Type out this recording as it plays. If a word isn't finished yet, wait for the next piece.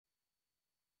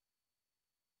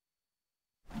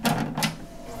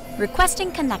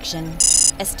Requesting connection.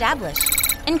 Established.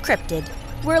 Encrypted.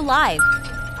 We're live.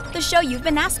 The show you've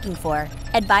been asking for.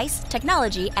 Advice,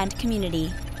 technology, and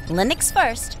community. Linux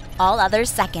first, all others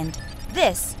second.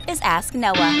 This is Ask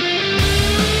Noah.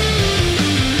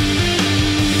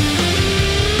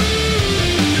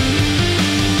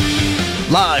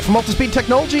 Live from Multispeed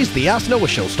Technologies, the Ask Noah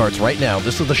Show starts right now.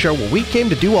 This is the show where we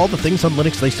came to do all the things on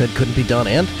Linux they said couldn't be done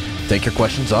and take your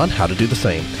questions on how to do the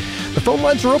same. The phone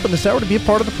lines are open this hour to be a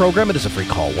part of the program. It is a free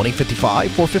call,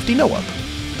 1-855-450-NOAH.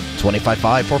 It's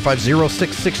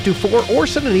 1-855-450-6624 or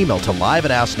send an email to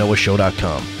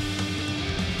live@asknoahshow.com.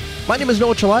 My name is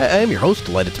Noah Chalaya. I am your host.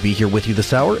 Delighted to be here with you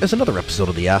this hour as another episode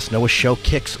of the Ask Noah Show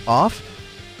kicks off.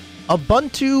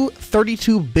 Ubuntu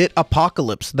 32-bit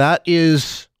apocalypse. That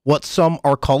is what some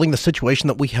are calling the situation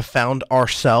that we have found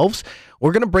ourselves.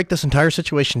 We're going to break this entire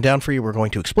situation down for you. We're going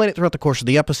to explain it throughout the course of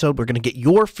the episode. We're going to get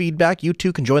your feedback. You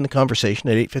too can join the conversation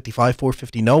at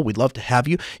 855-450-NOAH. We'd love to have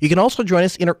you. You can also join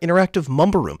us in our interactive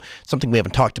Mumble Room, something we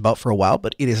haven't talked about for a while,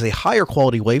 but it is a higher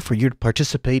quality way for you to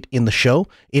participate in the show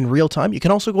in real time. You can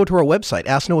also go to our website,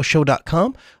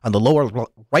 asknoahshow.com. On the lower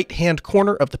right-hand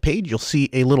corner of the page, you'll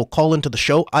see a little call into the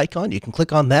show icon. You can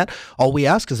click on that. All we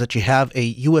ask is that you have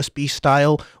a USB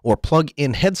style or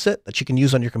plug-in headset that you can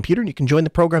use on your computer, and you can join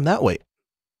the program that way.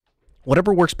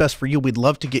 Whatever works best for you, we'd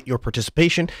love to get your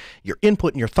participation, your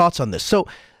input, and your thoughts on this. So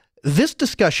this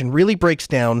discussion really breaks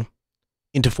down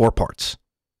into four parts.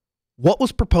 What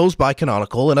was proposed by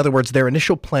Canonical, in other words, their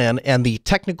initial plan and the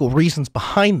technical reasons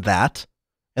behind that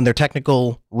and their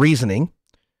technical reasoning,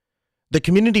 the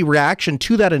community reaction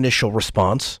to that initial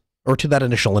response or to that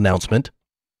initial announcement,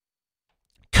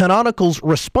 Canonical's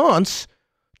response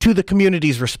to the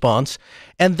community's response,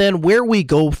 and then where we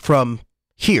go from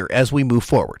here as we move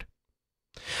forward.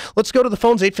 Let's go to the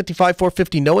phones,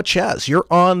 855-450-NOAH. Chaz, you're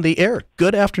on the air.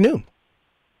 Good afternoon.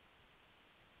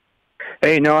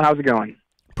 Hey, Noah, how's it going?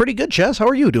 Pretty good, Chaz. How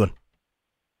are you doing?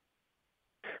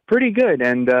 Pretty good,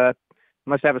 and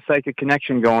must have a psychic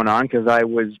connection going on, because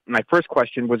my first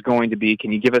question was going to be,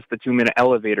 can you give us the 2-minute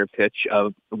elevator pitch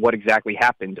of what exactly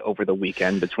happened over the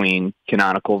weekend between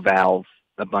Canonical, Valve,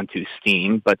 Ubuntu,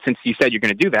 Steam? But since you said you're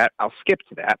going to do that, I'll skip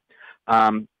to that.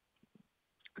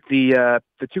 The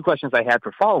two questions I had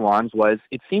for follow-ons was,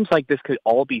 it seems like this could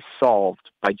all be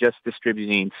solved by just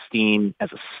distributing Steam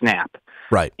as a snap.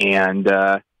 Right. And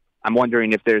I'm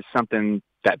wondering if there's something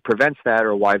that prevents that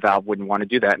or why Valve wouldn't want to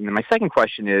do that. And then my second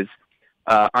question is,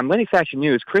 on Linux Action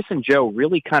News, Chris and Joe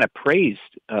really kind of praised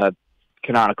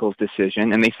Canonical's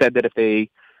decision, and they said that if they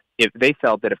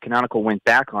felt that if Canonical went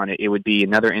back on it, it would be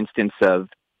another instance of,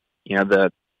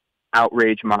 the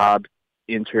outrage mob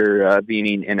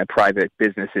intervening in a private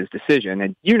business's decision.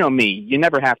 And you know me, you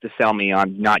never have to sell me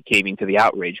on not caving to the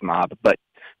outrage mob, but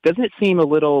doesn't it seem a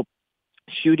little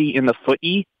shooty in the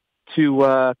footy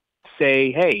to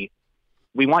say, hey,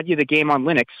 we want you to game on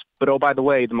Linux, but oh, by the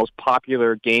way, the most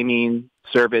popular gaming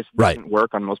service doesn't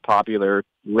work on the most popular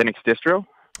Linux distro?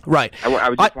 Right.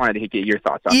 I just wanted to get your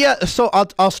thoughts on that. Yeah, so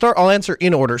I'll answer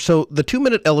in order. So the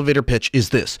 2-minute elevator pitch is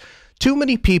this. Too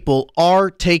many people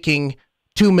are taking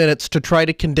 2 minutes to try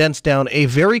to condense down a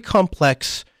very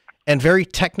complex and very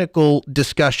technical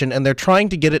discussion, and they're trying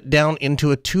to get it down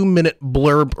into a 2-minute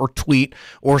blurb or tweet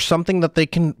or something that they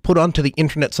can put onto the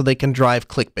internet so they can drive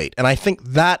clickbait. And I think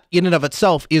that in and of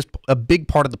itself is a big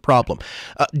part of the problem.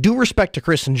 Due respect to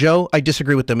Chris and Joe, I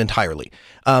disagree with them entirely.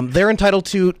 They're entitled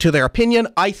to their opinion.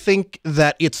 I think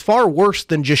that it's far worse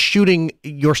than just shooting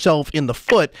yourself in the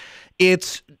foot.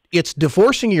 It's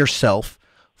divorcing yourself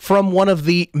from one of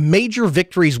the major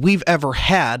victories we've ever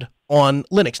had on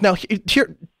Linux. Now,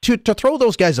 here, to throw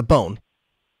those guys a bone,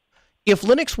 if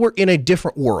Linux were in a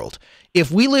different world, if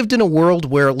we lived in a world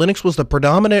where Linux was the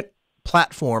predominant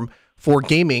platform for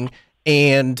gaming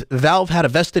and Valve had a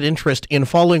vested interest in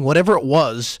following whatever it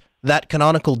was that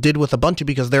Canonical did with Ubuntu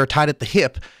because they're tied at the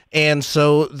hip, and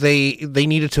so they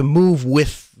needed to move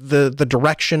with the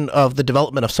direction of the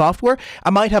development of software, I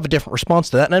might have a different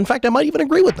response to that, and in fact, I might even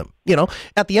agree with them.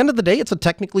 At the end of the day, it's a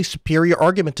technically superior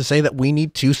argument to say that we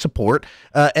need to support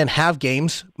and have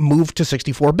games move to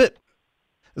 64-bit.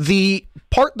 The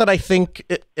part that I think,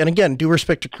 and again, due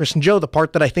respect to Chris and Joe, the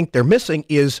part that I think they're missing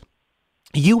is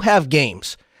you have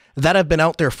games that have been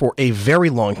out there for a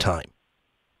very long time.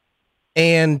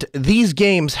 And these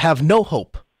games have no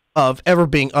hope of ever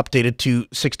being updated to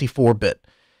 64-bit.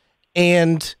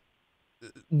 And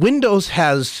Windows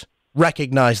has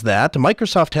recognized that,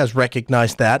 Microsoft has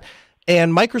recognized that,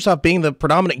 and Microsoft being the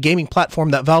predominant gaming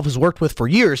platform that Valve has worked with for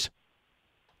years,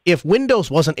 if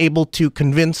Windows wasn't able to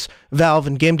convince Valve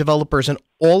and game developers and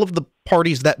all of the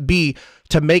parties that be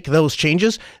to make those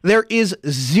changes, there is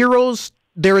zero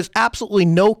there is absolutely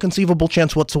no conceivable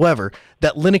chance whatsoever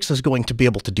that Linux is going to be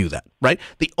able to do that, right?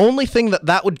 The only thing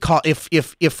that would cause,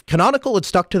 if Canonical had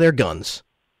stuck to their guns,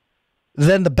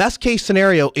 then the best case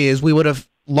scenario is we would have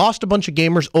lost a bunch of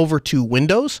gamers over to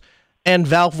Windows, and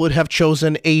Valve would have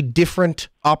chosen a different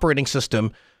operating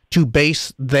system to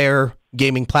base their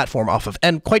gaming platform off of.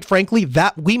 And quite frankly,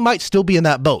 that we might still be in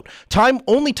that boat.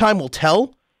 Only time will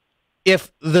tell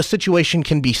if the situation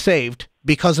can be saved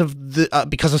because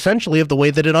essentially of the way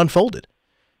that it unfolded.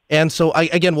 And so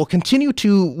we'll continue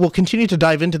to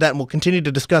dive into that, and we'll continue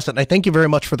to discuss it. And I thank you very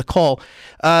much for the call.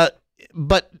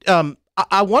 But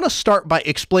I want to start by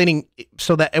explaining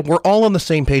so that we're all on the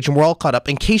same page and we're all caught up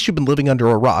in case you've been living under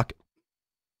a rock.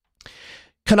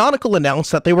 Canonical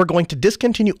announced that they were going to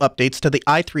discontinue updates to the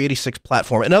i386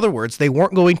 platform. In other words, they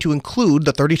weren't going to include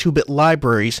the 32-bit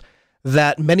libraries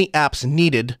that many apps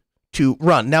needed to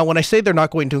run. Now, when I say they're not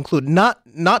going to include, not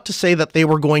to say that they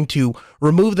were going to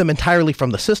remove them entirely from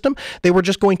the system, they were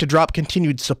just going to drop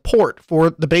continued support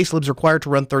for the base libs required to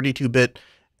run 32-bit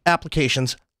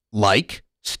applications like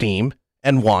Steam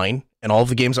and Wine and all of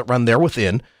the games that run there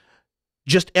within.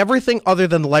 Just everything other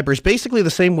than the libraries, basically the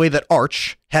same way that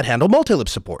Arch had handled multilib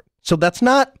support. So that's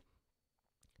not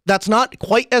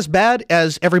quite as bad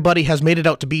as everybody has made it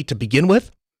out to be to begin with.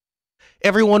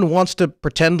 Everyone wants to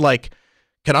pretend like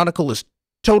Canonical is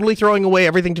totally throwing away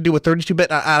everything to do with 32-bit,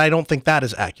 and I don't think that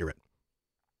is accurate.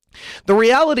 The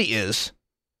reality is,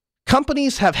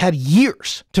 companies have had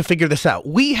years to figure this out.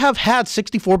 We have had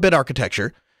 64-bit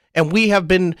architecture, and we have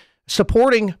been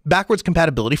supporting backwards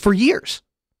compatibility for years.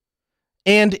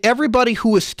 And everybody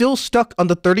who is still stuck on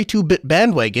the 32-bit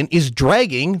bandwagon is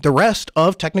dragging the rest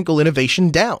of technical innovation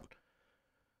down.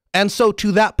 And so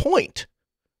to that point,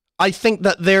 I think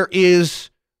that there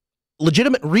is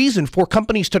legitimate reason for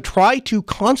companies to try to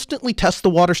constantly test the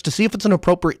waters to see if it's an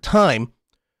appropriate time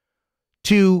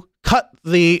to cut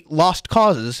the lost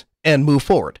causes and move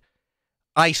forward.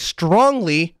 I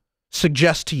strongly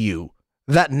suggest to you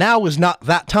that now is not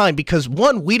that time because,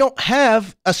 one, we don't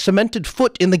have a cemented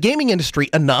foot in the gaming industry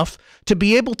enough to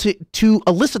be able to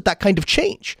elicit that kind of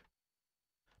change.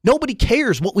 Nobody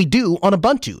cares what we do on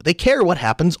Ubuntu. They care what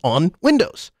happens on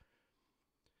Windows.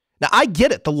 Now, I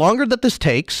get it. The longer that this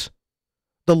takes,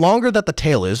 the longer that the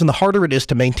tail is, and the harder it is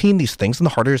to maintain these things, and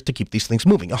the harder it is to keep these things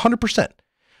moving, 100%.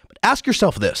 But ask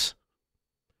yourself this.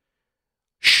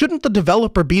 Shouldn't the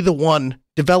developer be the one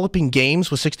developing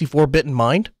games with 64-bit in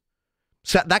mind?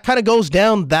 So that kind of goes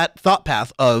down that thought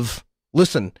path of,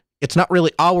 listen, it's not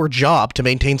really our job to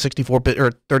maintain 64-bit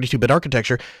or 32-bit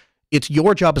architecture. It's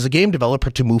your job as a game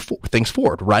developer to move things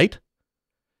forward, right?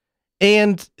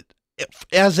 And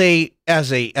as a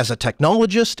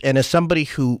technologist and as somebody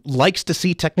who likes to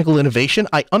see technical innovation,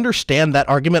 I understand that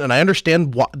argument, and I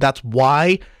understand that's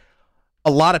why a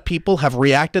lot of people have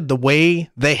reacted the way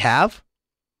they have.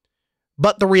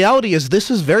 But the reality is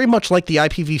this is very much like the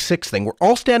IPv6 thing. We're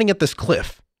all standing at this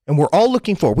cliff, and we're all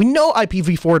looking forward. We know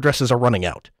IPv4 addresses are running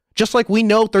out, just like we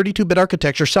know 32-bit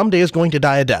architecture someday is going to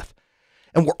die a death.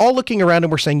 And we're all looking around and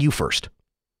we're saying, you first.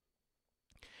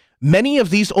 Many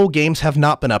of these old games have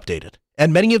not been updated,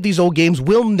 and many of these old games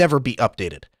will never be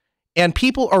updated. And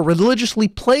people are religiously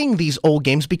playing these old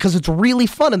games because it's really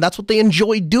fun, and that's what they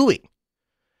enjoy doing.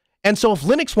 And so if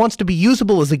Linux wants to be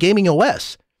usable as a gaming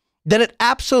OS, then it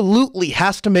absolutely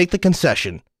has to make the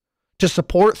concession to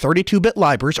support 32-bit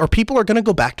libraries, or people are going to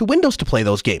go back to Windows to play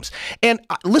those games. And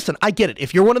listen, I get it.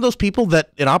 If you're one of those people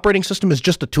that an operating system is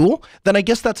just a tool, then I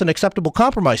guess that's an acceptable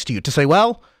compromise to you to say,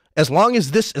 well, as long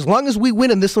as we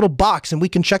win in this little box and we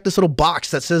can check this little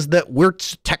box that says that we're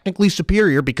technically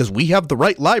superior because we have the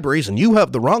right libraries and you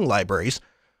have the wrong libraries,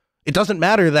 it doesn't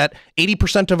matter that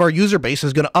 80% of our user base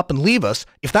is going to up and leave us.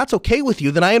 If that's okay with you,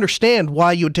 then I understand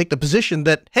why you would take the position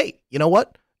that, hey, you know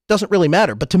what? Doesn't really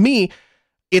matter. But to me,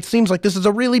 it seems like this is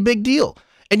a really big deal.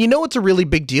 And you know it's a really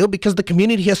big deal because the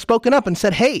community has spoken up and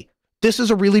said, hey, this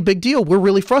is a really big deal. We're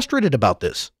really frustrated about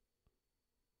this.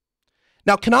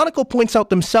 Now, Canonical points out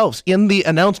themselves in the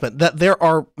announcement that there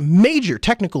are major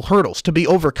technical hurdles to be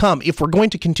overcome if we're going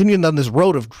to continue on this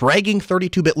road of dragging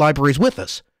 32-bit libraries with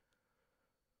us.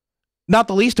 Not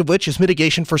the least of which is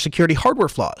mitigation for security hardware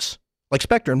flaws, like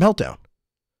Spectre and Meltdown.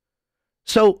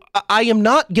 So I am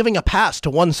not giving a pass to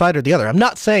one side or the other. I'm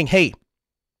not saying, hey,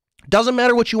 doesn't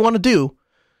matter what you want to do.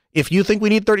 If you think we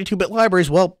need 32-bit libraries,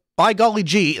 well, by golly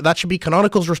gee, that should be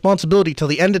Canonical's responsibility till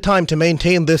the end of time to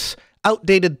maintain this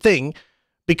outdated thing,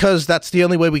 because that's the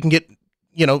only way we can get,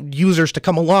 users to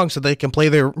come along so they can play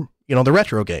their, the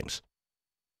retro games.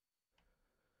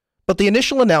 But the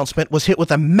initial announcement was hit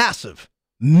with a massive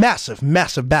massive,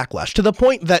 massive backlash to the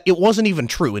point that it wasn't even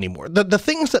true anymore. The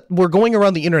things that were going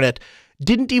around the internet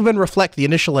didn't even reflect the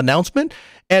initial announcement.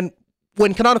 And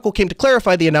when Canonical came to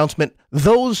clarify the announcement,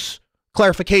 those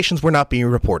clarifications were not being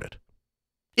reported.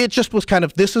 It just was kind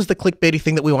of, this is the clickbaity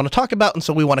thing that we want to talk about, and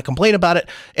so we want to complain about it,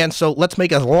 and so let's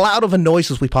make as loud of a noise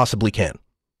as we possibly can.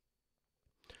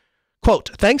 Quote,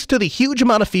 thanks to the huge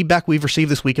amount of feedback we've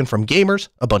received this weekend from gamers,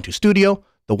 Ubuntu Studio,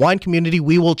 the wine community,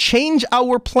 we will change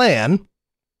our plan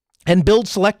and build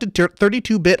selected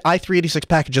 32-bit i386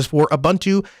 packages for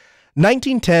Ubuntu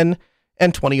 1910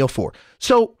 and 2004.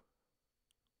 So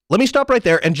let me stop right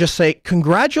there and just say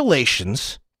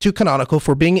congratulations to Canonical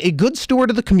for being a good steward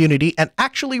of the community and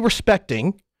actually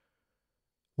respecting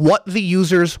what the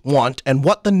users want and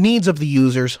what the needs of the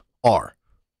users are.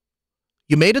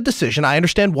 You made a decision. I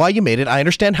understand why you made it. I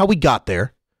understand how we got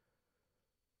there.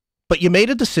 But you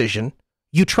made a decision.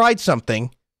 You tried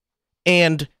something.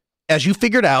 And as you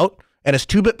figured out, and as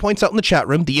 2-Bit points out in the chat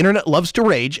room, the internet loves to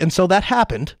rage, and so that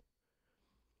happened.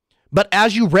 But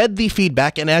as you read the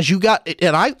feedback and as you got,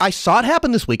 and I saw it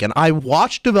happen this weekend, I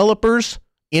watched developers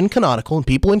in Canonical and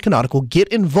people in Canonical get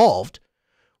involved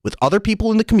with other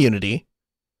people in the community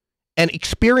and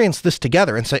experience this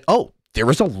together and say, oh, there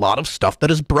is a lot of stuff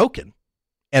that is broken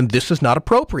and this is not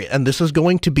appropriate and this is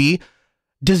going to be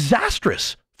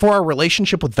disastrous for our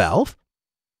relationship with Valve,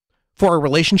 for our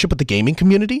relationship with the gaming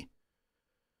community,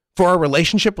 for our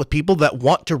relationship with people that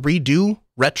want to redo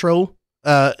retro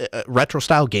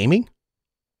style gaming.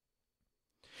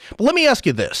 But let me ask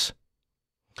you this.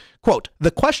 Quote, the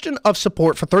question of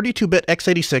support for 32-bit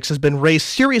x86 has been raised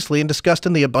seriously and discussed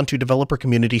in the Ubuntu developer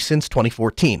community since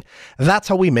 2014. That's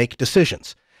how we make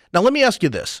decisions. Now, let me ask you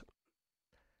this.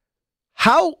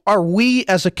 How are we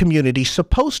as a community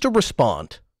supposed to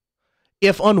respond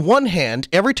if on one hand,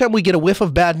 every time we get a whiff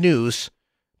of bad news,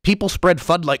 people spread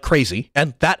FUD like crazy,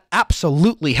 and that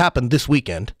absolutely happened this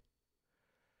weekend?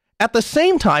 At the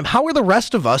same time, how are the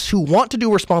rest of us who want to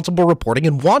do responsible reporting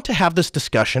and want to have this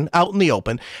discussion out in the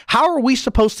open, how are we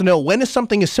supposed to know when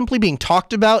something is simply being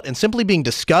talked about and simply being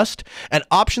discussed and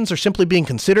options are simply being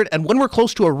considered, and when we're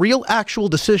close to a real actual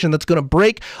decision that's going to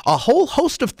break a whole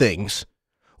host of things,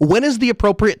 when is the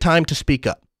appropriate time to speak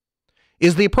up?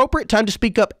 Is the appropriate time to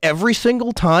speak up every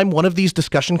single time one of these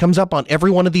discussion comes up on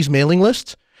every one of these mailing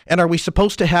lists? And are we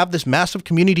supposed to have this massive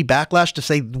community backlash to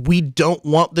say, we don't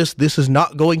want this, this is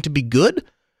not going to be good?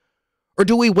 Or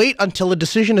do we wait until a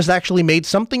decision is actually made,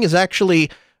 something is actually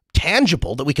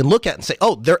tangible that we can look at and say,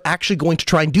 oh, they're actually going to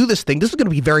try and do this thing. This is going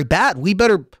to be very bad. We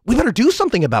better do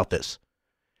something about this.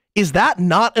 Is that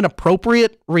not an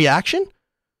appropriate reaction?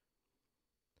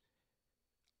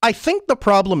 I think the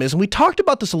problem is, and we talked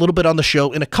about this a little bit on the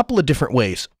show in a couple of different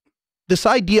ways, this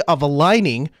idea of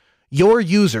aligning your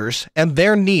users and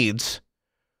their needs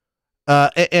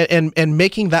and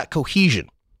making that cohesion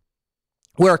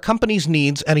where a company's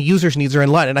needs and a user's needs are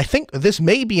in line. And I think this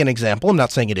may be an example. I'm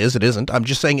not saying it is, it isn't. I'm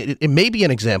just saying it may be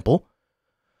an example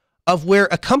of where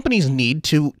a company's need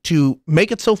to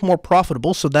make itself more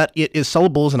profitable so that it is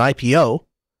sellable as an IPO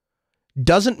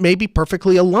doesn't maybe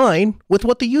perfectly align with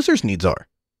what the user's needs are.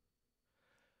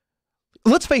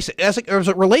 Let's face it, as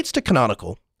it relates to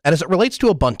Canonical and as it relates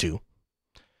to Ubuntu,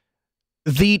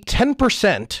 the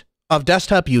 10% of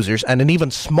desktop users and an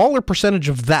even smaller percentage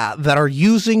of that are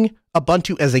using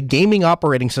Ubuntu as a gaming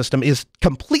operating system is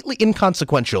completely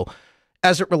inconsequential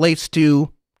as it relates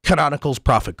to Canonical's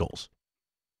profit goals.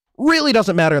 Really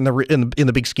doesn't matter in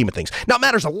the big scheme of things. Now, it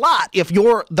matters a lot if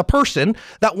you're the person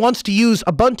that wants to use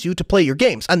Ubuntu to play your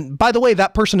games. And by the way,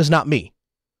 that person is not me.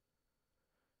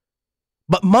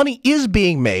 But money is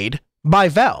being made by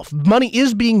Valve. Money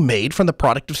is being made from the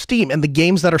product of Steam and the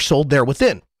games that are sold there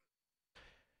within.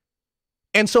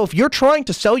 And so if you're trying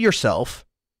to sell yourself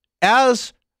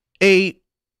as a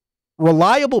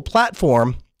reliable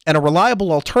platform and a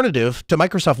reliable alternative to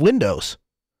Microsoft Windows,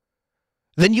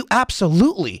 then you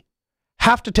absolutely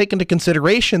have to take into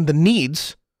consideration the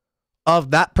needs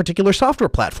of that particular software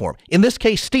platform. In this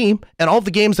case, Steam, and all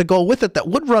the games that go with it that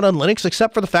would run on Linux,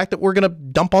 except for the fact that we're going to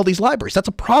dump all these libraries. That's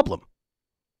a problem.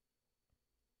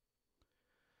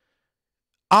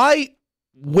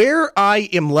 Where I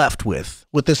am left with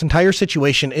this entire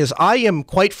situation is I am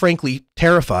quite frankly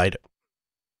terrified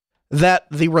that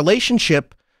the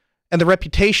relationship and the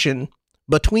reputation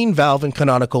between Valve and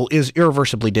Canonical is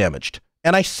irreversibly damaged.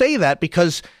 And I say that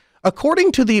because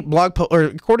according to the blog post, or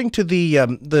according to the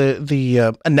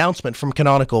announcement from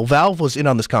Canonical, Valve was in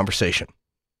on this conversation.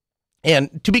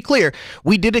 And to be clear,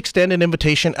 we did extend an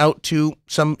invitation out to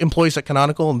some employees at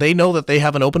Canonical, and they know that they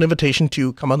have an open invitation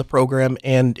to come on the program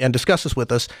and discuss this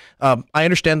with us. I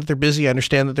understand that they're busy. I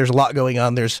understand that there's a lot going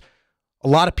on. There's a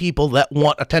lot of people that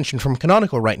want attention from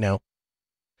Canonical right now.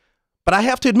 But I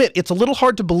have to admit, it's a little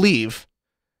hard to believe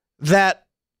that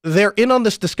they're in on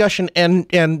this discussion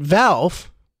and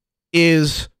Valve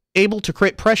is able to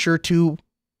create pressure to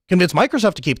convince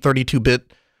Microsoft to keep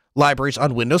 32-bit libraries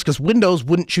on Windows, because Windows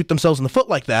wouldn't shoot themselves in the foot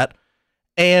like that.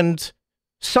 And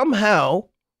somehow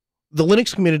the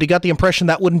Linux community got the impression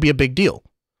that wouldn't be a big deal.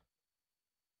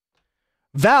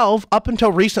 Valve, up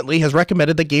until recently, has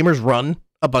recommended that gamers run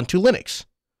Ubuntu Linux,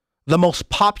 the most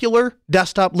popular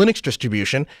desktop Linux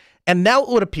distribution, and now it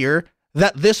would appear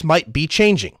that this might be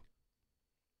changing.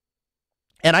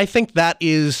 And I think that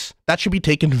should be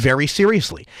taken very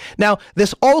seriously. Now,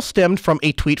 this all stemmed from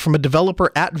a tweet from a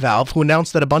developer at Valve who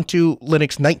announced that Ubuntu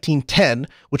Linux 1910,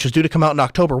 which is due to come out in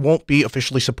October, won't be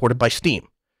officially supported by Steam.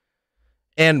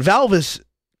 And Valve has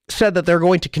said that they're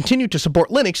going to continue to support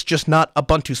Linux, just not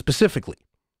Ubuntu specifically.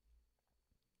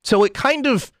 So it kind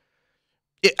of,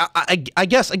 I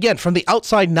guess, again, from the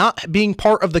outside, not being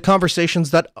part of the conversations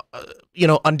that,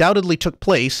 undoubtedly took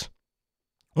place,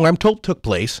 or I'm told took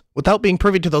place, without being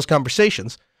privy to those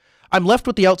conversations, I'm left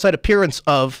with the outside appearance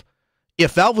of,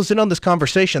 if Valve was in on this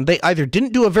conversation, they either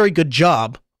didn't do a very good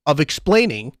job of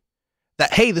explaining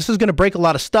that, hey, this is going to break a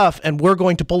lot of stuff, and we're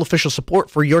going to pull official support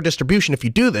for your distribution if you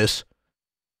do this,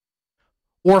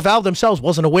 or Valve themselves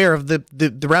wasn't aware of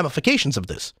the ramifications of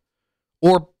this,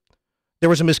 or there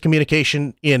was a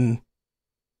miscommunication in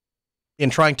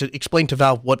trying to explain to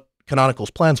Valve what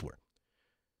Canonical's plans were.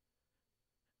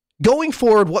 Going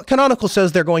forward, what Canonical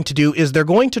says they're going to do is they're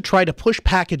going to try to push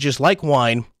packages like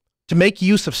Wine to make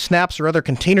use of snaps or other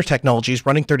container technologies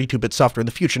running 32-bit software in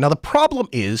the future. Now, the problem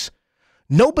is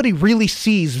nobody really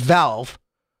sees Valve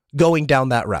going down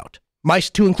that route,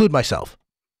 to include myself.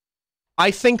 I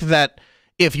think that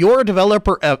if you're a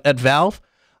developer at Valve,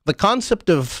 the concept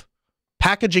of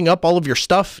packaging up all of your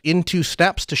stuff into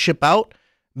snaps to ship out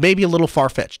may be a little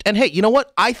far-fetched. And hey, you know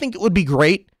what? I think it would be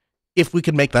great if we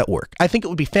could make that work. I think it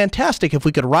would be fantastic if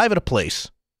we could arrive at a place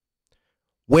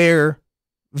where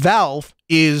Valve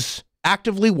is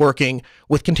actively working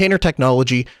with container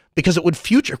technology, because it would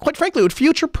quite frankly, it would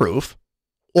future-proof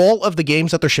all of the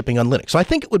games that they're shipping on Linux. So I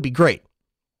think it would be great.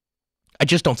 I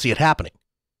just don't see it happening.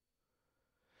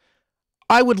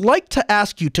 I would like to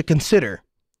ask you to consider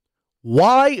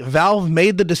why Valve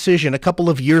made the decision a couple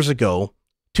of years ago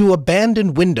to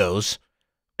abandon Windows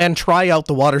and try out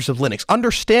the waters of Linux,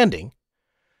 understanding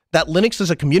that Linux is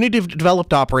a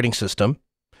community-developed operating system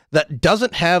that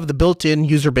doesn't have the built-in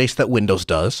user base that Windows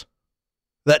does,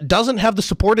 that doesn't have the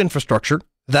support infrastructure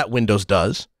that Windows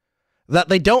does, that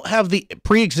they don't have the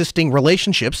pre-existing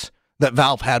relationships that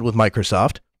Valve had with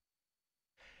Microsoft.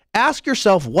 Ask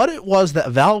yourself what it was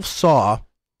that Valve saw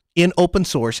in open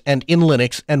source and in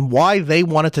Linux, and why they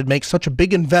wanted to make such a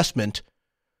big investment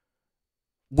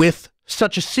with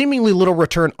such a seemingly little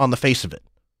return on the face of it.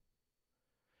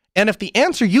 And if the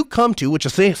answer you come to, which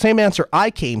is the same answer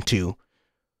I came to,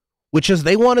 which is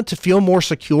they wanted to feel more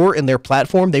secure in their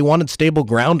platform, they wanted stable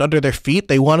ground under their feet,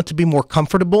 they wanted to be more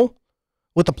comfortable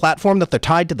with the platform that they're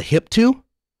tied to the hip to,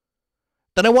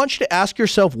 then I want you to ask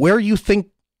yourself where you think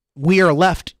we are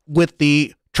left with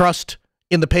the trust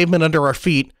in the pavement under our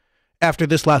feet after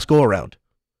this last go-around.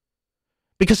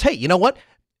 Because, hey, you know what?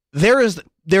 There is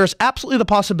absolutely the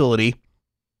possibility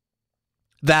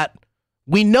that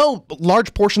we know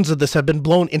large portions of this have been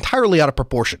blown entirely out of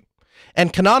proportion.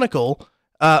 And Canonical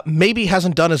maybe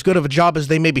hasn't done as good of a job as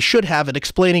they maybe should have at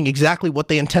explaining exactly what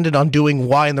they intended on doing,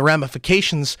 why, and the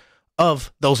ramifications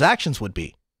of those actions would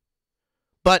be.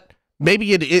 But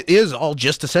maybe it is all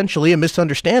just essentially a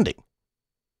misunderstanding.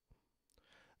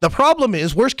 The problem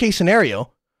is, worst case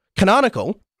scenario,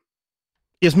 Canonical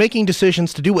is making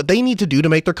decisions to do what they need to do to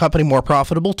make their company more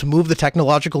profitable, to move the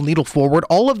technological needle forward,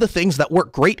 all of the things that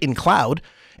work great in cloud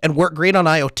and work great on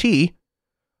IoT,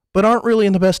 but aren't really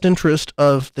in the best interest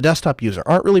of the desktop user,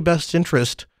 aren't really best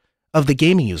interest of the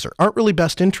gaming user, aren't really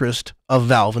best interest of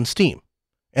Valve and Steam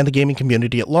and the gaming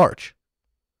community at large.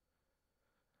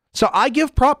 So I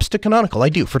give props to Canonical, I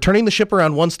do, for turning the ship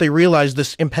around once they realized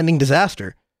this impending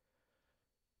disaster.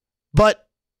 But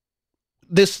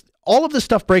all of this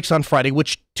stuff breaks on Friday,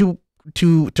 which to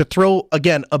throw,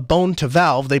 again, a bone to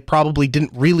Valve, they probably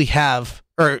didn't really have,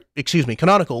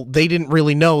 Canonical, they didn't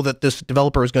really know that this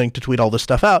developer was going to tweet all this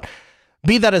stuff out.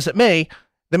 Be that as it may,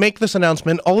 they make this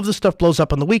announcement, all of this stuff blows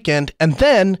up on the weekend, and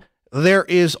then there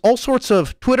is all sorts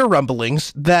of Twitter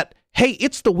rumblings that, hey,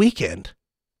 it's the weekend.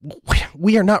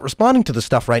 We are not responding to this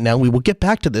stuff right now. We will get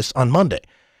back to this on Monday.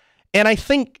 And I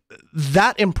think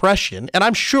that impression, and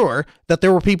I'm sure that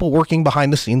there were people working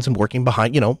behind the scenes and working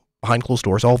behind closed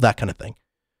doors, all of that kind of thing.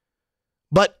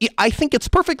 But I think it's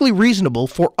perfectly reasonable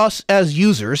for us as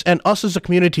users and us as a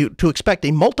community to expect a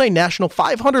multinational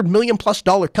 $500 million+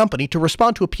 company to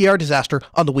respond to a PR disaster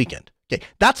on the weekend. Okay,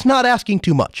 that's not asking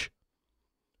too much.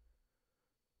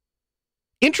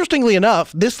 Interestingly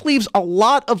enough, this leaves a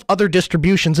lot of other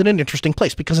distributions in an interesting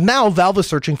place because now Valve is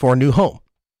searching for a new home.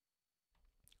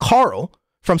 Carl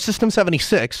from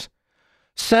System76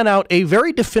 sent out a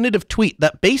very definitive tweet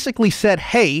that basically said,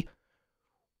 hey,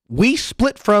 we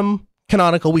split from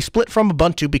Canonical, we split from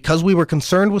Ubuntu because we were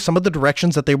concerned with some of the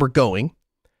directions that they were going.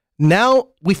 Now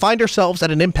we find ourselves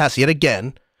at an impasse yet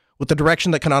again with the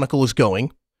direction that Canonical is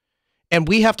going, and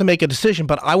we have to make a decision,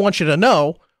 but I want you to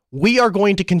know we are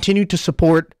going to continue to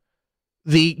support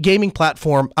the gaming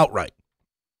platform outright.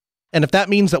 And if that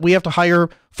means that we have to hire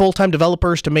full-time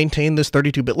developers to maintain this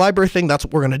 32-bit library thing, that's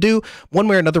what we're going to do. One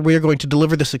way or another, we are going to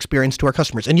deliver this experience to our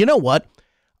customers. And you know what?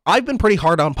 I've been pretty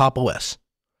hard on Pop! OS.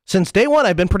 Since day one,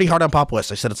 I've been pretty hard on Pop!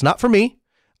 OS. I said, it's not for me.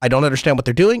 I don't understand what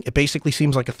they're doing. It basically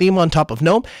seems like a theme on top of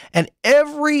GNOME. And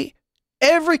every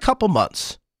couple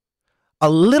months, a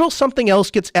little something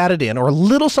else gets added in or a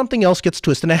little something else gets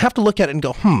twisted. And I have to look at it and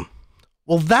go,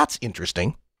 well, that's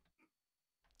interesting.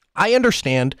 I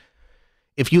understand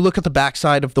if you look at the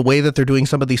backside of the way that they're doing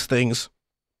some of these things,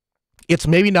 it's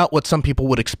maybe not what some people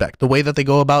would expect. The way that they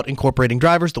go about incorporating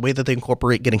drivers, the way that they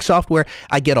incorporate getting software,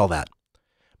 I get all that.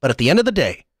 But at the end of the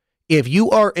day, if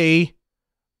you are a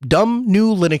dumb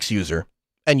new Linux user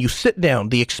and you sit down,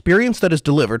 the experience that is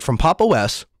delivered from Pop!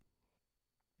 OS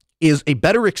is a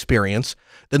better experience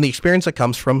than the experience that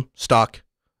comes from stock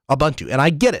Ubuntu. And I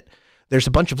get it. There's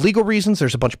a bunch of legal reasons,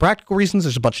 there's a bunch of practical reasons,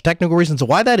 there's a bunch of technical reasons of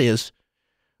why that is.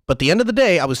 But at the end of the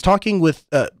day, I was talking with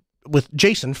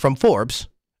Jason from Forbes,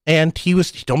 and he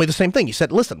told me the same thing. He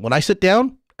said, listen, when I sit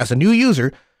down as a new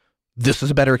user, this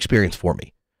is a better experience for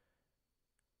me.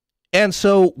 And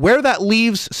so where that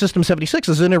leaves System76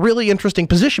 is in a really interesting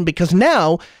position because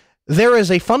now there is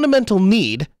a fundamental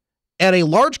need and a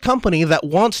large company that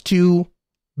wants to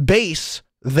base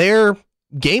their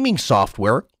gaming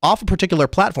software off a particular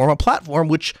platform, a platform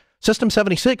which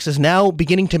System76 is now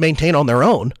beginning to maintain on their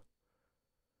own.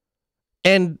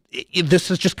 And this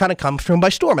has just kind of come from by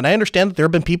storm. And I understand that there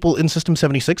have been people in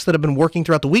System76 that have been working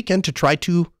throughout the weekend to try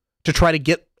to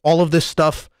get all of this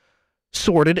stuff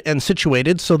sorted and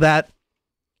situated so that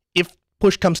if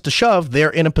push comes to shove,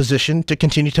 they're in a position to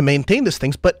continue to maintain these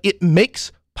things. But it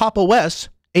makes Pop! OS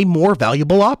a more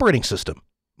valuable operating system,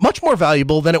 much more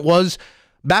valuable than it was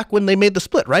back when they made the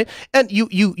split, right? And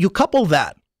you couple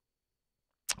that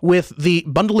with the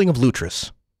bundling of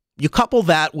Lutris. You couple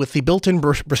that with the built-in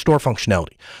restore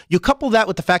functionality. You couple that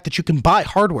with the fact that you can buy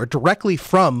hardware directly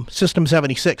from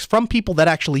System76, from people that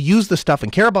actually use this stuff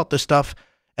and care about this stuff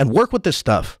and work with this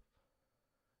stuff.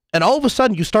 And all of a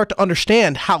sudden, you start to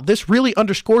understand how this really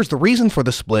underscores the reason for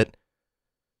the split.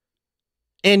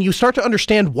 And you start to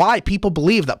understand why people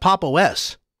believe that Pop!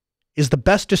 OS is the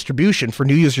best distribution for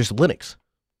new users of Linux.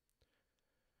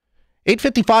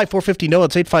 855-450-NO,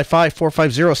 it's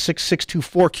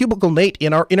 855-450-6624. Cubicle Nate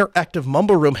in our interactive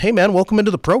mumble room. Hey, man, welcome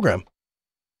into the program.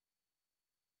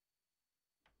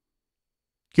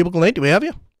 Cubicle Nate, do we have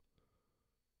you?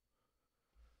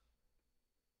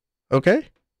 Okay.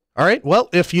 All right. Well,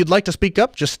 if you'd like to speak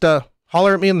up, just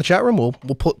holler at me in the chat room.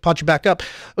 We'll pot you back up.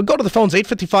 We'll go to the phones,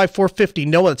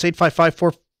 855-450-NO, that's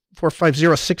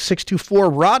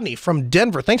 855-450-6624. Rodney from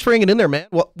Denver. Thanks for hanging in there, man.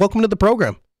 Welcome to the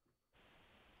program.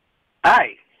 Hi.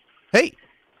 Hey.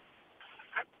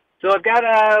 So I've got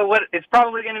what it's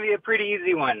probably going to be a pretty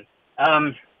easy one.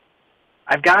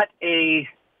 I've got a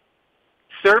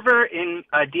server in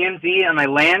DMZ on my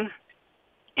LAN,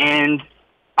 and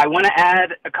I want to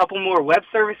add a couple more web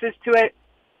services to it,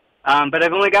 but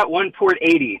I've only got one port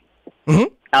 80. Mm-hmm.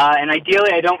 And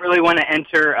ideally, I don't really want to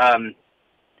enter,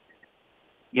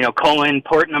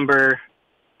 port number.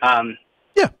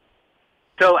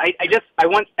 So I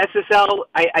want SSL.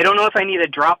 I don't know if I need a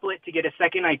droplet to get a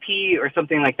second IP or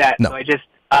something like that. No. So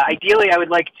ideally, I would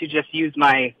like to just use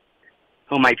my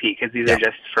home IP because these are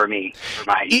just for me. For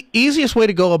my easiest way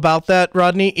to go about that,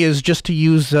 Rodney, is just to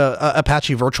use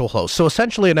Apache Virtual Host. So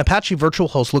essentially, an Apache Virtual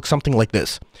Host looks something like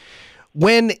this.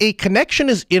 When a connection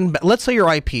is in, let's say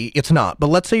your IP, it's not, but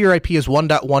let's say your IP is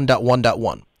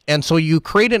 1.1.1.1. And so you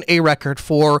create an A record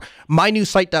for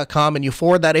mynewsite.com and you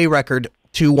forward that A record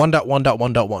to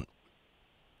 1.1.1.1.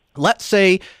 Let's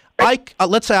say I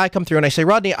come through and I say,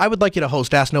 Rodney, I would like you to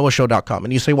host AskNoahShow.com.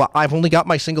 And you say, well, I've only got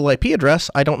my single IP address.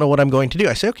 I don't know what I'm going to do.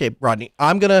 I say, okay, Rodney,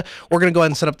 we're going to go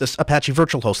ahead and set up this Apache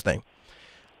Virtual Host thing.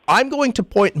 I'm going to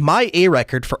point my A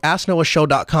record for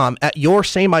AskNoahShow.com at your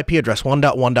same IP address,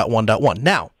 1.1.1.1.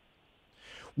 Now,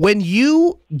 When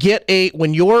your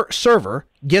server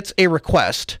gets a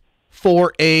request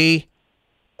for a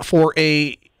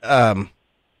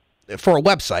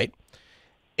website,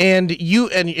 and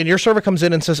your server comes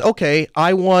in and says, okay,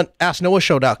 I want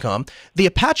asknoahshow.com, the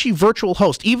Apache virtual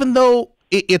host, even though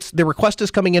the request is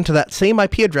coming into that same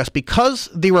IP address, because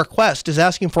the request is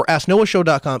asking for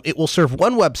asknoahshow.com, it will serve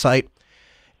one website.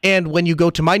 And when you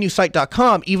go to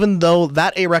mynewsite.com, even though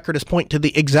that A record is pointing to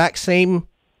the exact same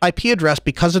IP address,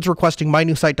 because it's requesting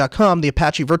mynewsite.com, the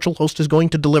Apache virtual host is going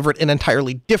to deliver an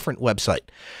entirely different website.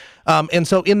 And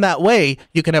so in that way,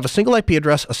 you can have a single IP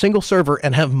address, a single server,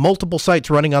 and have multiple sites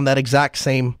running on that exact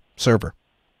same server.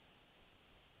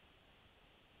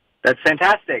 That's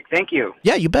fantastic. Thank you.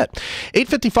 Yeah, you bet.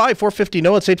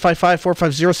 855-450-NOAH. It's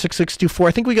 855-450-6624.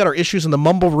 I think we got our issues in the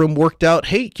mumble room worked out.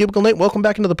 Hey, Cubicle Nate, welcome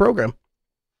back into the program.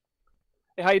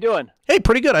 Hey, how you doing? Hey,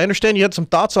 pretty good. I understand you had some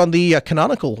thoughts on the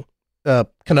Canonical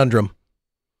conundrum.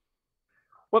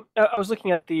 Well, I was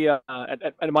looking at the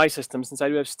at my system, since I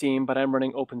do have Steam, but I'm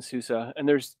running OpenSUSE, and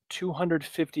there's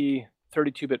 250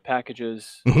 32-bit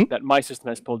packages that my system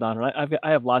has pulled down, and I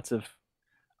have lots of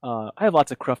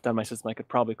cruft on my system I could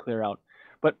probably clear out.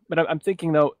 But I'm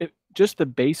thinking though, just the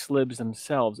base libs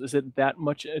themselves, is it that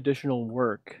much additional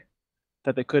work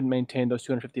that they couldn't maintain those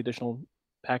 250 additional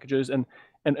packages, and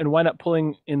why not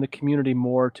pulling in the community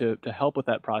more to help with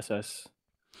that process?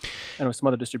 I know some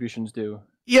other distributions do.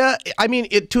 Yeah, I mean,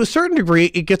 to a certain degree,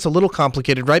 it gets a little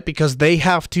complicated, right? Because they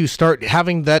have to start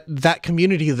having that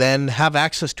community then have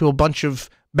access to a bunch of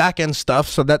back-end stuff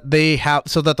so that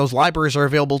those libraries are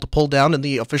available to pull down in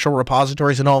the official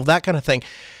repositories and all of that kind of thing.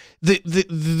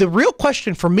 The real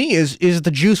question for me is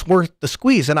the juice worth the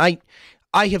squeeze? And I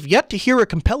have yet to hear a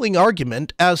compelling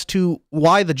argument as to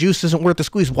why the juice isn't worth the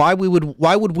squeeze. Why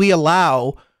would we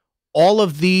allow all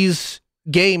of these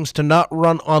games to not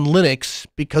run on Linux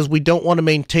because we don't want to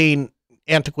maintain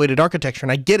antiquated architecture?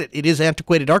 And I get it is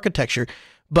antiquated architecture,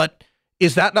 but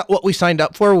is that not what we signed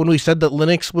up for when we said that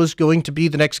Linux was going to be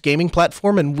the next gaming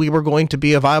platform and we were going to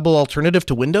be a viable alternative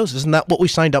to Windows? Isn't that what we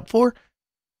signed up for?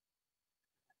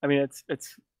 I mean,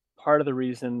 it's part of the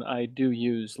reason I do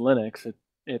use Linux.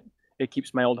 It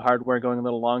keeps my old hardware going a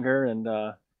little longer, and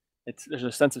there's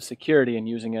a sense of security in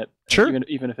using it. Sure.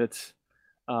 Even if it's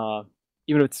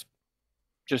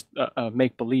just a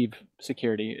make-believe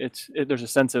security, there's a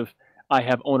sense of I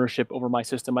have ownership over my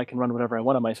system. I can run whatever I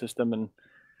want on my system, and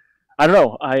I don't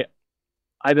know.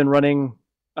 I've been running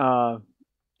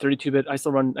 32-bit. I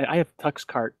still run. I have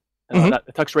TuxCart,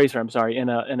 Tux Racer. I'm sorry, in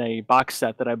a box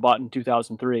set that I bought in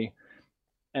 2003.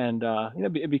 And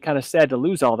it'd be kind of sad to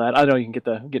lose all that. I know you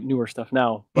can get newer stuff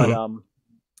now, but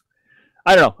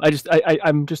I don't know.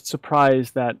 I'm just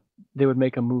surprised that they would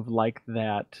make a move like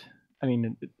that. I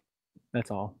mean,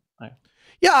 that's all.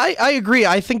 Yeah, I agree.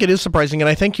 I think it is surprising, and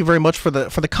I thank you very much for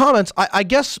the comments. I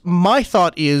guess my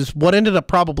thought is what ended up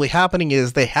probably happening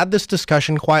is they had this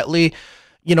discussion quietly,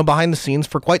 behind the scenes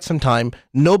for quite some time.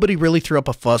 Nobody really threw up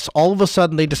a fuss. All of a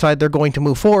sudden, they decide they're going to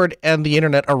move forward, and the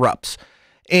internet erupts.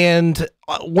 And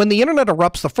when the internet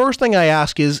erupts, the first thing I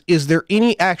ask is there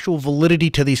any actual validity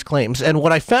to these claims? And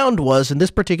what I found was, in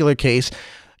this particular case,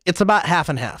 it's about half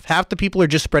and half. Half the people are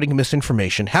just spreading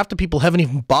misinformation. Half the people haven't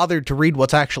even bothered to read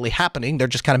what's actually happening. They're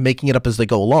just kind of making it up as they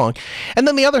go along. And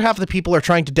then the other half of the people are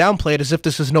trying to downplay it as if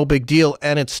this is no big deal.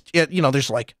 And there's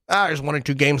like, there's one or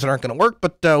two games that aren't going to work,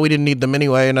 but we didn't need them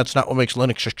anyway, and that's not what makes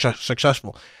Linux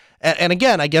successful. And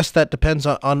again, I guess that depends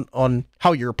on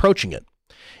how you're approaching it.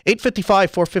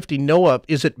 855-450-NOAH,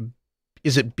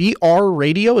 is it BR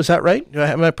Radio? Is that right?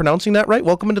 Am I pronouncing that right?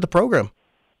 Welcome into the program.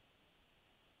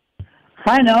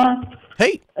 Hi, Noah.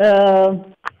 Hey.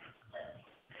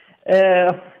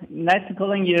 Nice to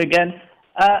calling you again.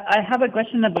 I have a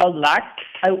question about lags.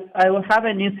 I will have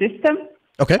a new system.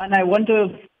 Okay. And I want to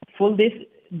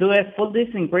do a full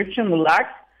disk encryption with lags.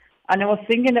 And I was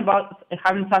thinking about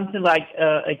having something like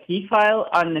a key file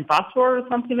and a password or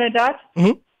something like that.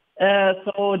 Mm-hmm.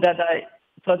 So that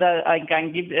I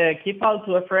can give a key file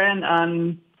to a friend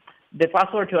and the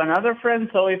password to another friend.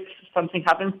 So if something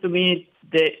happens to me,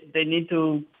 they need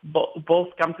to both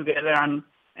come together and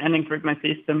encrypt my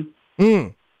system.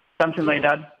 Something like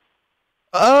that.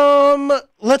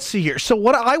 Let's see here. So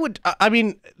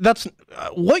that's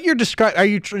what you're describing. Are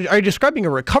you describing a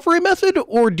recovery method,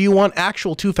 or do you want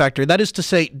actual two-factor? That is to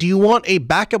say, do you want a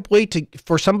backup way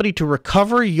for somebody to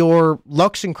recover your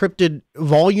LUX encrypted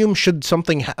volume should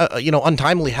something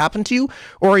untimely happen to you,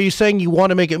 or are you saying you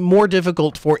want to make it more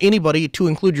difficult for anybody, to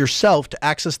include yourself, to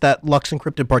access that LUX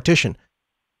encrypted partition?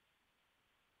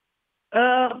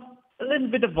 A little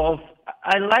bit of both.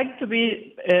 I like to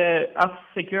be as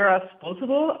secure as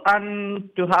possible and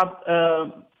to have,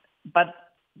 but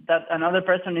that another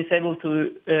person is able to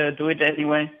do it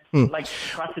anyway, like a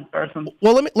trusted person.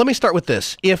 Well, let me start with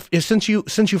this. If since you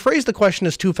phrased the question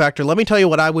as two-factor, let me tell you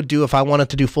what I would do if I wanted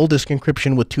to do full disk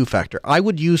encryption with two-factor. I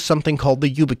would use something called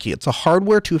the YubiKey. It's a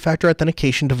hardware two-factor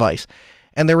authentication device,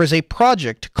 and there is a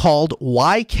project called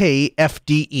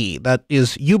YKFDE that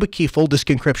is YubiKey full disk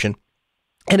encryption,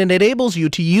 and it enables you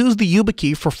to use the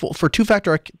YubiKey for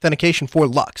two-factor authentication for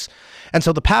Lux. And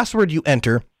so the password you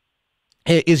enter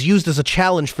is used as a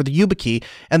challenge for the YubiKey,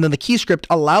 and then the key script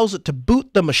allows it to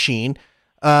boot the machine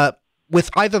with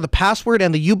either the password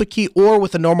and the YubiKey or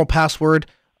with a normal password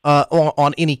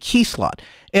on any key slot.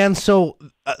 And so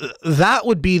that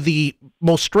would be the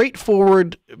most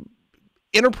straightforward,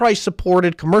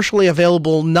 enterprise-supported, commercially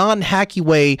available, non-hacky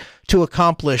way to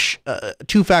accomplish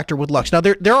two-factor with Lux. Now,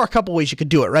 there are a couple ways you could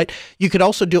do it, right? You could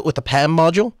also do it with the PAM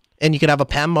module, and you could have a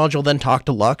PAM module then talk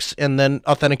to Lux and then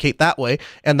authenticate that way,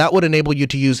 and that would enable you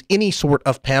to use any sort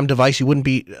of PAM device. You wouldn't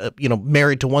be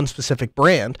married to one specific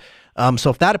brand.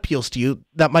 So if that appeals to you,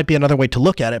 that might be another way to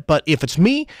look at it. But if it's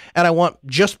me and I want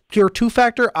just pure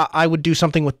two-factor, I would do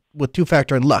something with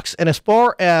two-factor and Lux. And as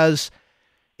far as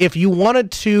if you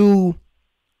wanted to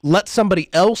let somebody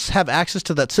else have access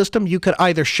to that system, you could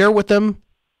either share with them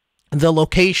the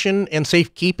location and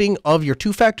safekeeping of your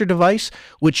two-factor device,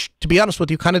 which, to be honest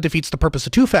with you, kind of defeats the purpose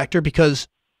of two-factor, because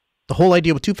the whole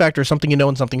idea with two-factor is something you know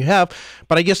and something you have.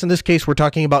 But I guess in this case, we're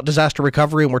talking about disaster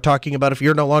recovery, and we're talking about if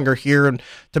you're no longer here and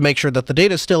to make sure that the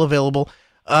data is still available.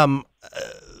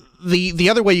 The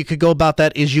other way you could go about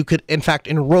that is you could, in fact,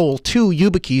 enroll two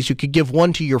YubiKeys. You could give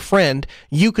one to your friend.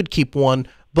 You could keep one.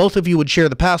 Both of you would share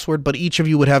the password, but each of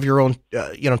you would have your own,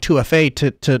 2FA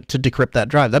to decrypt that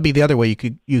drive. That'd be the other way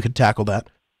you could tackle that.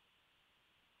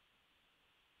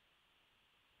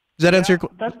 Does that answer your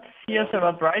question? That's yes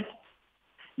about right.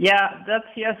 Yeah, that's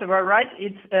yes about right.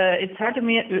 It's hard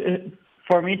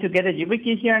for me to get a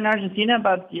YubiKey here in Argentina,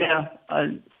 but yeah,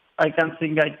 I can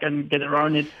think I can get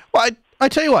around it. Well, I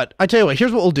tell you what.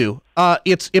 Here's what we'll do.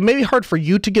 It may be hard for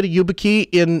you to get a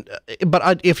YubiKey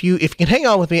but if you can hang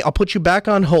on with me, I'll put you back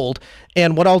on hold.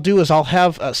 And what I'll do is I'll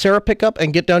have Sarah pick up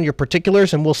and get down your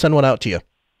particulars, and we'll send one out to you.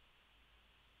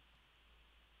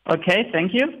 Okay,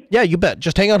 thank you. Yeah, you bet.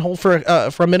 Just hang on hold for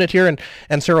a minute here,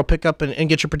 and Sarah will pick up and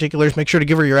get your particulars. Make sure to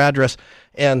give her your address,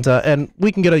 and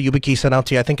we can get a YubiKey sent out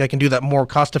to you. I think I can do that more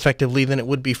cost effectively than it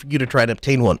would be for you to try to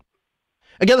obtain one.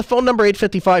 Again, the phone number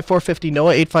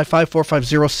 855-450-NOAA,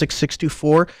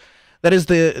 855-450-6624. That is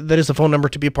the phone number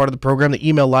to be a part of the program. The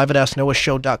email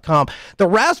live@asknoahshow.com. The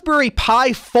Raspberry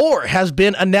Pi 4 has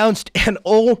been announced, and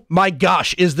oh my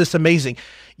gosh, is this amazing.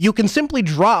 You can simply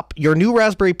drop your new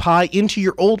Raspberry Pi into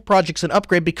your old projects and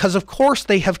upgrade, because of course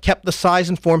they have kept the size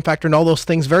and form factor and all those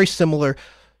things very similar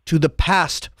to the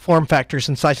past form factors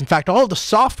and size. In fact, all of the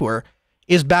software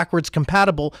is backwards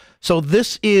compatible. So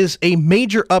this is a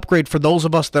major upgrade for those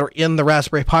of us that are in the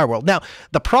Raspberry Pi world. Now,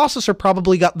 the processor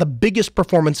probably got the biggest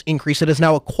performance increase. It is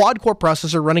now a quad-core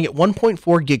processor running at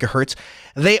 1.4 gigahertz.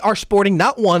 They are sporting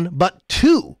not one, but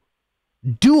two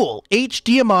dual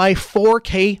HDMI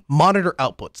 4K monitor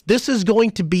outputs. This is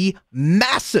going to be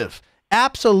massive,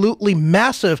 absolutely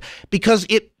massive, because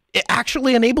it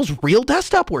actually enables real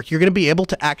desktop work. You're going to be able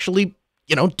to actually,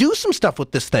 do some stuff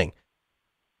with this thing.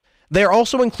 They're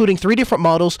also including 3 different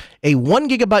models: a 1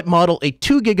 gigabyte model, a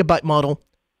 2 gigabyte model,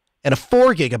 and a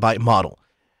 4 gigabyte model.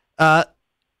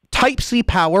 Type-C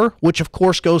power, which of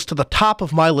course goes to the top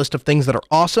of my list of things that are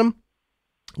awesome,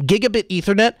 gigabit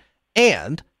Ethernet,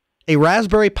 and a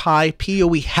Raspberry Pi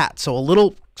PoE hat. So a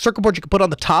little circuit board you can put on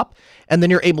the top, and then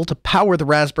you're able to power the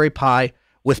Raspberry Pi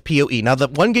with PoE. Now, the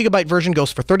 1 gigabyte version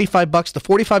goes for $35. The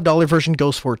 $45 version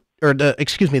goes for,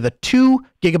 the 2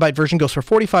 gigabyte version goes for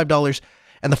 $45.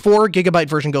 And the 4 gigabyte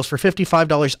version goes for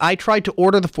 $55. I tried to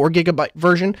order the 4 gigabyte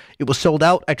version. It was sold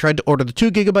out. I tried to order the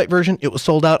 2 gigabyte version. It was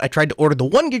sold out. I tried to order the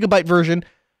 1 gigabyte version.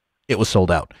 It was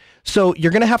sold out. So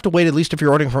you're going to have to wait, at least if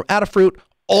you're ordering from Adafruit.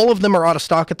 All of them are out of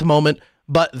stock at the moment,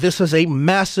 but this is a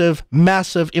massive,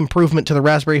 massive improvement to the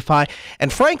Raspberry Pi.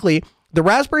 And frankly, the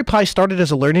Raspberry Pi started as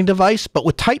a learning device, but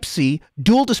with Type-C,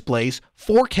 dual displays,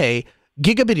 4K,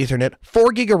 gigabit Ethernet,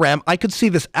 4 gig of RAM, I could see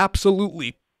this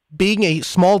absolutely being a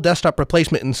small desktop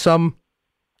replacement in some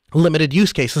limited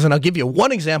use cases. And I'll give you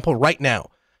one example right now.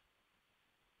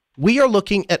 We are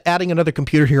looking at adding another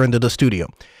computer here into the studio.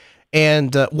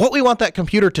 And what we want that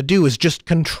computer to do is just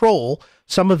control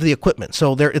some of the equipment.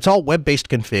 So it's all web-based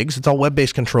configs. It's all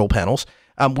web-based control panels.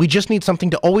 We just need something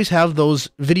to always have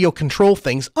those video control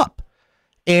things up.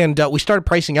 And we started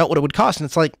pricing out what it would cost. And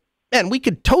it's like, man, we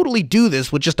could totally do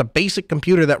this with just a basic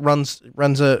computer that runs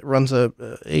a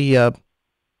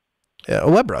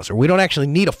web browser. We don't actually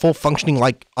need a full functioning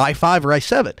like i5 or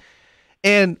i7.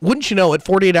 And wouldn't you know it,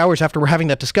 48 hours after we're having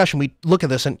that discussion, we look at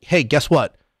this and, hey, guess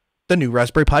what? The new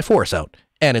Raspberry Pi 4 is out.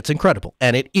 And it's incredible.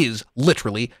 And it is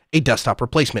literally a desktop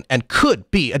replacement and could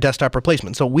be a desktop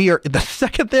replacement. So the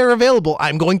second they're available,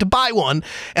 I'm going to buy one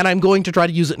and I'm going to try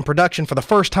to use it in production for the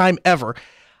first time ever.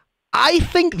 I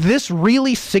think this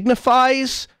really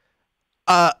signifies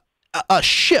a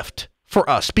shift for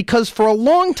us, because for a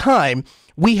long time,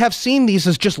 we have seen these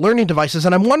as just learning devices,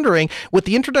 and I'm wondering, with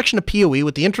the introduction of PoE,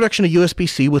 with the introduction of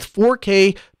USB-C, with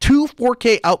 4K,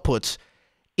 4K outputs,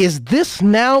 is this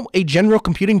now a general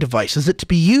computing device? Is it to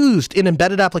be used in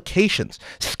embedded applications?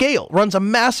 Scale runs a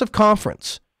massive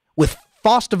conference with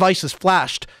FOSS devices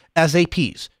flashed as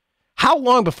APs. How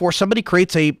long before somebody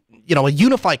creates a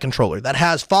Unify controller that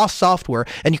has FOSS software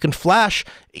and you can flash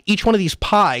each one of these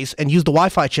Pis and use the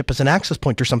Wi-Fi chip as an access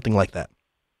point or something like that?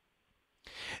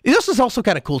 This is also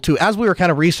kind of cool too. As we were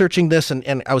kind of researching this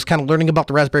and I was kind of learning about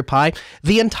the Raspberry Pi,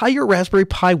 the entire Raspberry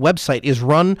Pi website is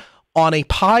run on a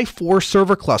Pi 4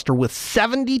 server cluster with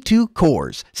 72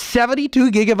 cores,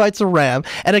 72 gigabytes of RAM,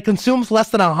 and it consumes less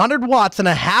than 100 watts and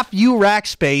a half U rack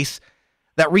space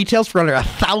that retails for under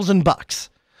 $1,000.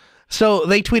 So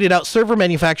they tweeted out, server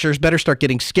manufacturers better start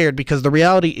getting scared, because the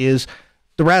reality is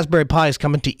the Raspberry Pi is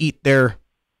coming to eat their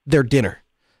dinner.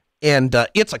 And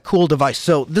it's a cool device.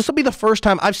 So this will be the first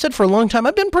time. I've said for a long time,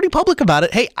 I've been pretty public about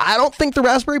it. Hey, I don't think the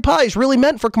Raspberry Pi is really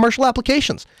meant for commercial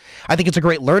applications. I think it's a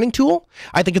great learning tool.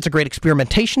 I think it's a great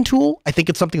experimentation tool. I think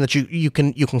it's something that you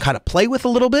can kind of play with a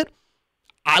little bit.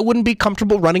 I wouldn't be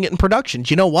comfortable running it in production.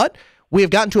 Do you know what? We have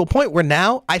gotten to a point where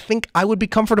now I think I would be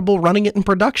comfortable running it in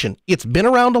production. It's been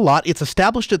around a lot. It's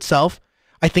established itself.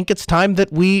 I think it's time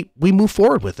that we move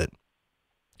forward with it.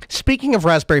 Speaking of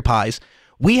Raspberry Pis,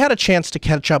 we had a chance to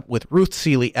catch up with Ruth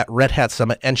Suehle at Red Hat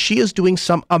Summit, and she is doing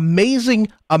some amazing,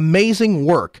 amazing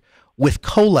work with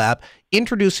COLAB,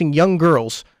 introducing young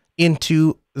girls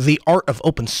into the art of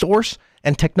open source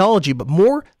and technology, but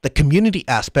more the community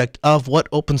aspect of what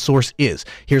open source is.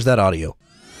 Here's that audio.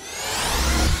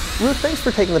 Ruth, thanks for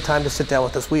taking the time to sit down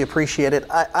with us. We appreciate it.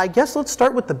 I guess let's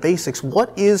start with the basics.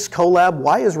 What is COLAB?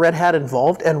 Why is Red Hat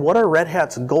involved? And what are Red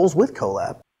Hat's goals with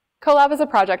COLAB? COLAB is a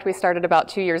project we started about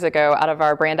 2 years ago out of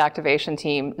our brand activation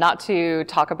team, not to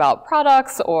talk about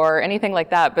products or anything like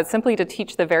that, but simply to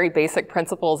teach the very basic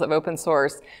principles of open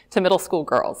source to middle school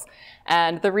girls.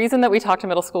 And the reason that we talk to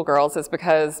middle school girls is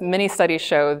because many studies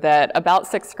show that about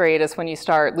 6th grade is when you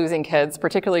start losing kids,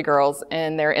 particularly girls,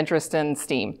 in their interest in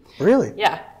STEAM. Really?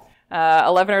 Yeah.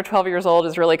 11 or 12 years old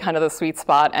is really kind of the sweet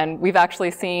spot, and we've actually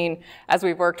seen, as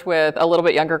we've worked with a little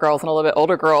bit younger girls and a little bit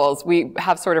older girls, we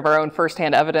have sort of our own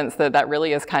firsthand evidence that that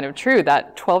really is kind of true.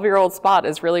 That 12-year-old spot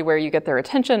is really where you get their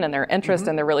attention and their interest,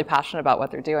 and they're really passionate about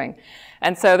what they're doing.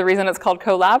 And so the reason it's called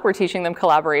COLAB, we're teaching them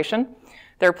collaboration.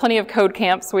 There are plenty of code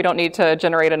camps. We don't need to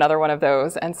generate another one of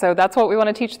those. And so that's what we want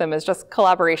to teach them, is just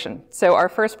collaboration. So our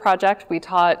first project, we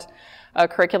taught a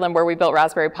curriculum where we built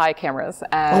Raspberry Pi cameras.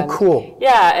 And oh, cool.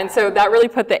 Yeah, and so that really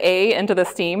put the A into the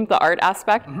STEAM, the art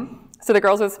aspect. So the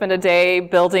girls would spend a day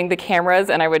building the cameras,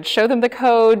 and I would show them the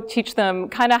code, teach them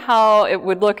kind of how it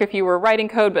would look if you were writing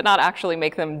code, but not actually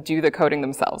make them do the coding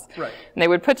themselves. Right. And they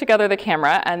would put together the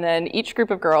camera, and then each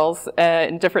group of girls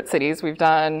in different cities, we've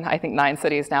done, I think, 9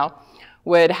 cities now,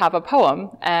 would have a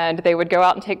poem, and they would go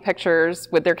out and take pictures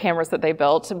with their cameras that they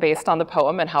built based on the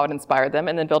poem and how it inspired them,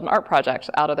 and then build an art project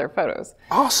out of their photos.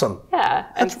 Awesome. Yeah,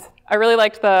 and I really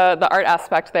liked the art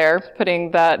aspect there, putting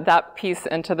that piece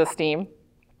into the STEAM.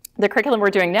 The curriculum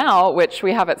we're doing now, which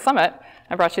we have at Summit,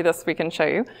 I brought you this, we can show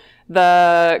you.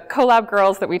 The COLAB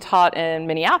girls that we taught in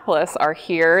Minneapolis are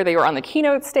here. They were on the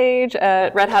keynote stage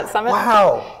at Red Hat Summit.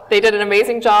 Wow. They did an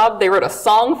amazing job. They wrote a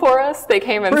song for us. They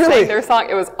came and sang their song.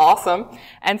 It was awesome.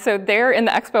 And so they're in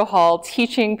the expo hall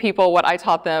teaching people what I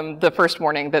taught them the first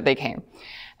morning that they came.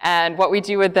 And what we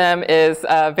do with them is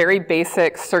a very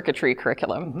basic circuitry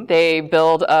curriculum. They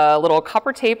build a little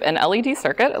copper tape and LED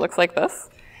circuit. It looks like this.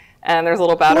 And there's a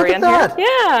little battery in here.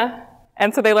 Yeah.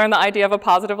 And so they learn the idea of a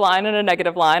positive line and a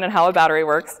negative line and how a battery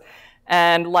works,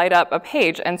 and light up a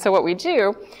page. And so what we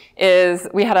do is,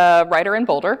 we had a writer in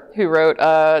Boulder who wrote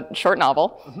a short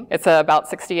novel. It's about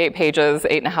 68 pages,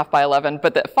 8.5 by 11,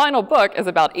 but the final book is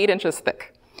about 8 inches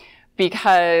thick,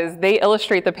 because they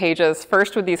illustrate the pages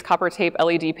first with these copper tape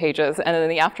LED pages, and then in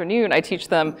the afternoon I teach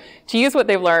them to use what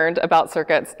they've learned about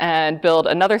circuits and build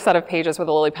another set of pages with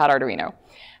a LilyPad Arduino.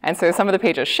 And so some of the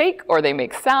pages shake or they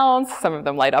make sounds, some of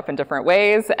them light up in different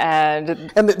ways. And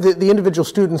the individual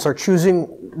students are choosing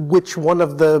which one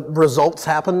of the results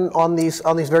happen on these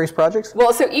various projects?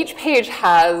 Well, so each page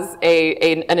has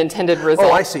an intended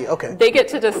result. Oh, I see, okay. They get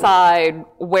to decide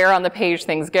where on the page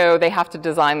things go. They have to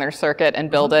design their circuit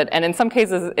and build it. And in some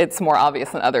cases, it's more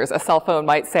obvious than others. A cell phone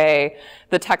might say,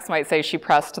 the text might say she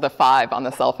pressed the 5 on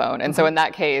the cell phone. And so in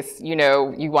that case, you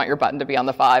know, you want your button to be on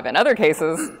the 5. In other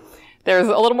cases, there's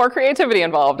a little more creativity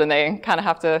involved, and they kind of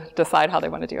have to decide how they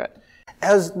want to do it.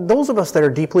 As those of us that are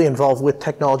deeply involved with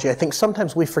technology, I think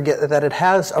sometimes we forget that it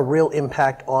has a real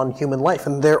impact on human life,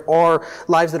 and there are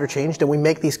lives that are changed, and we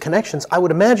make these connections. I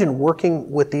would imagine working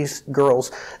with these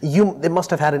girls, it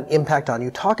must have had an impact on you.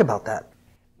 Talk about that.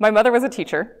 My mother was a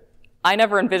teacher. I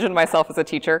never envisioned myself as a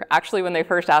teacher. Actually, when they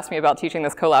first asked me about teaching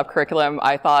this COLAB curriculum,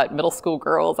 I thought middle school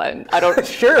girls. I don't.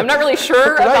 Sure. I'm not really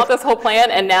sure about this whole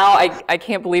plan, and now I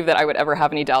can't believe that I would ever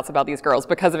have any doubts about these girls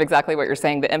because of exactly what you're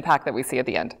saying, the impact that we see at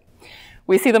the end.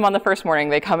 We see them on the first morning.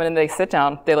 They come in and they sit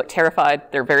down. They look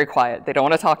terrified. They're very quiet. They don't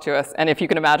want to talk to us. And if you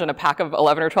can imagine a pack of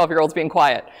 11 or 12-year-olds being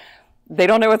quiet, they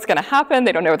don't know what's going to happen.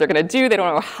 They don't know what they're going to do. They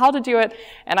don't know how to do it.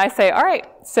 And I say, all right,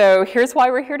 so here's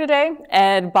why we're here today.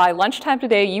 And by lunchtime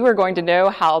today, you are going to know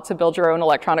how to build your own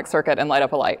electronic circuit and light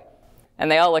up a light.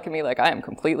 And they all look at me like I am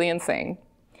completely insane.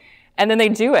 And then they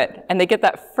do it. And they get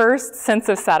that first sense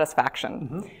of satisfaction.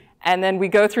 Mm-hmm. And then we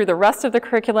go through the rest of the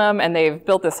curriculum, and they've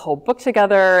built this whole book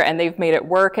together, and they've made it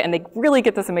work, and they really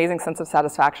get this amazing sense of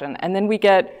satisfaction. And then we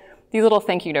get these little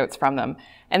thank you notes from them.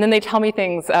 And then they tell me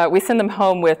things. We send them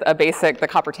home with the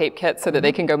copper tape kit so that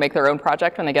they can go make their own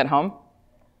project when they get home.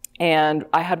 And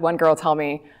I had one girl tell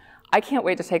me, I can't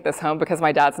wait to take this home because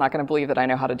my dad's not going to believe that I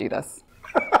know how to do this.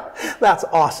 That's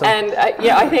awesome. And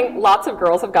I think lots of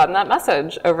girls have gotten that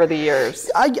message over the years.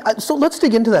 So let's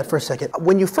dig into that for a second.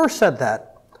 When you first said that,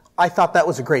 I thought that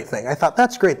was a great thing. I thought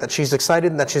that's great that she's excited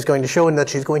and that she's going to show and that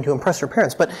she's going to impress her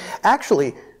parents. But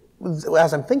actually,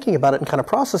 as I'm thinking about it and kind of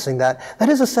processing that, that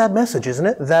is a sad message, isn't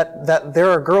it? That there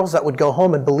are girls that would go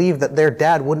home and believe that their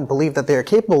dad wouldn't believe that they're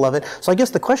capable of it. So I guess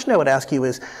the question I would ask you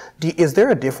is there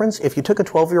a difference if you took a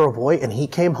 12-year-old boy and he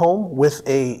came home with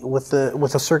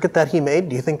a circuit that he made?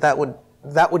 Do you think that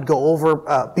would go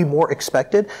over, be more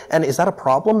expected? And is that a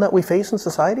problem that we face in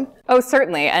society? Oh,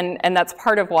 certainly. And that's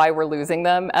part of why we're losing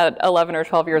them at 11 or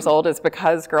 12 years old is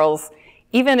because girls,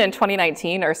 even in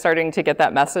 2019, are starting to get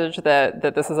that message that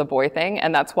this is a boy thing.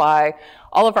 And that's why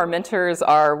all of our mentors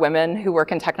are women who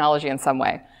work in technology in some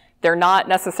way. They're not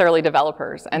necessarily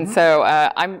developers. And so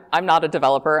I'm not a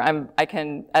developer. I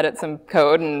can edit some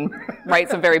code and write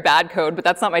some very bad code, but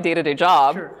that's not my day-to-day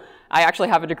job. Sure. I actually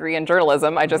have a degree in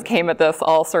journalism. I just came at this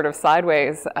all sort of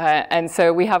sideways. And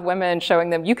so we have women showing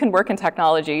them, you can work in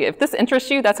technology. If this interests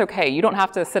you, that's okay. You don't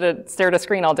have to stare at a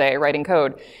screen all day writing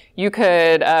code. You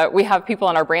could, we have people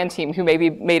on our brand team who maybe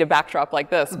made a backdrop like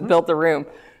this, built the room,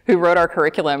 who wrote our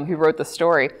curriculum, who wrote the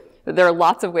story. There are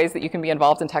lots of ways that you can be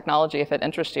involved in technology if it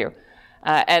interests you.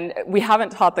 And we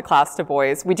haven't taught the class to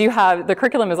boys. We do have, the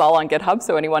curriculum is all on GitHub,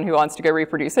 so anyone who wants to go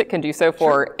reproduce it can do so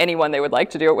for anyone they would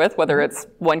like to do it with, whether it's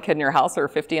one kid in your house or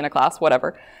 50 in a class,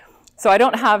 whatever. So I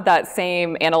don't have that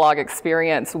same analog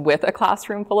experience with a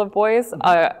classroom full of boys.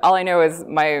 All I know is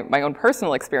my own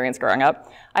personal experience growing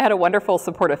up. I had a wonderful,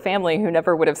 supportive family who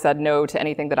never would have said no to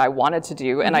anything that I wanted to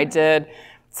do, and I did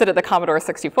sit at the Commodore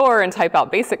 64 and type out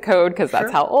basic code because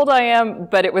that's how old I am,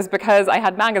 but it was because I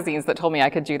had magazines that told me I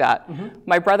could do that.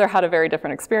 My brother had a very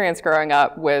different experience growing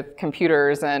up with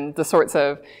computers and the sorts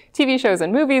of TV shows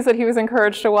and movies that he was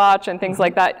encouraged to watch and things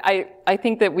like that. I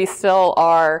think that we still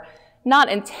are not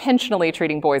intentionally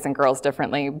treating boys and girls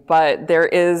differently, but there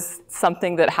is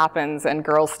something that happens and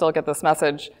girls still get this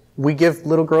message. We give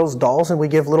little girls dolls and we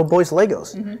give little boys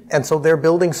Legos. And so they're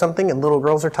building something and little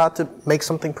girls are taught to make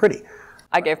something pretty.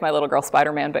 I gave my little girl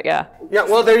Spider-Man, but yeah. Yeah,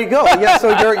 well, there you go. Yeah,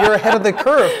 so you're ahead of the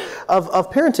curve of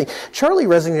parenting. Charlie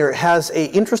Resinger has an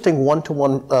interesting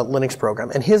one-to-one Linux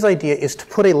program, and his idea is to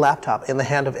put a laptop in the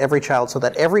hand of every child so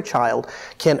that every child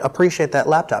can appreciate that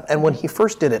laptop. And when he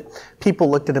first did it,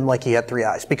 people looked at him like he had three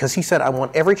eyes, because he said, I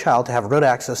want every child to have root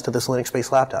access to this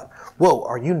Linux-based laptop. Whoa,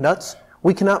 are you nuts?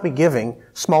 We cannot be giving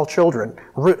small children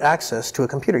root access to a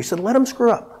computer. He said, let them screw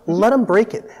up, let them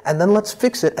break it, and then let's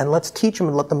fix it, and let's teach them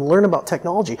and let them learn about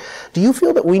technology. Do you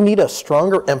feel that we need a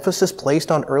stronger emphasis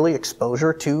placed on early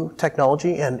exposure to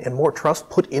technology and more trust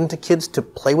put into kids to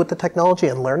play with the technology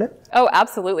and learn it? Oh,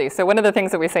 absolutely. So one of the things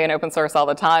that we say in open source all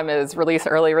the time is release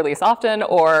early, release often,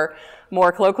 or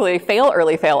more colloquially, fail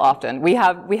early, fail often. We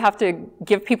have to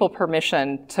give people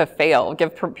permission to fail,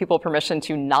 give people permission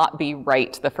to not be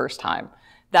right the first time.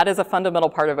 That is a fundamental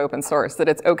part of open source, that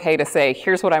it's okay to say,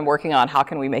 here's what I'm working on, how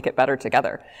can we make it better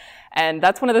together? And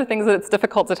that's one of the things that's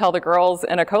difficult to tell the girls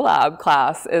in a COLAB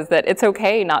class, is that it's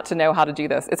okay not to know how to do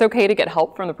this. It's okay to get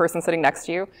help from the person sitting next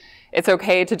to you. It's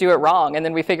okay to do it wrong, and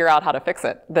then we figure out how to fix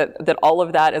it. That all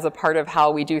of that is a part of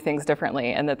how we do things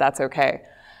differently, and that's okay.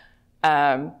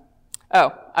 I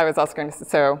was also going to say,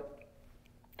 so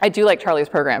I do like Charlie's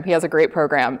program. He has a great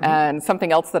program. And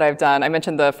something else that I've done, I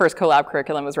mentioned the first COLAB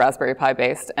curriculum was Raspberry Pi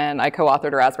based, and I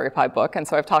co-authored a Raspberry Pi book, and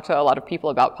so I've talked to a lot of people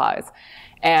about Pis.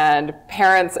 And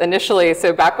parents initially,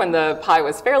 so back when the Pi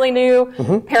was fairly new,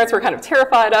 parents were kind of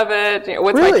terrified of it. You know,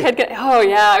 what's my kid get? Oh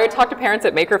yeah, I would talk to parents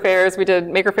at Maker Fairs. We did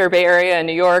Maker Faire Bay Area in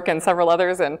New York and several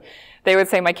others, and they would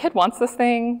say, my kid wants this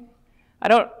thing. I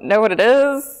don't know what it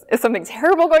is. Is something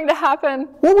terrible going to happen?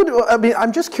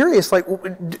 I'm just curious, like,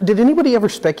 did anybody ever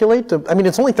speculate?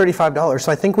 It's only $35,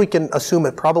 so I think we can assume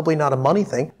it's probably not a money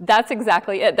thing. That's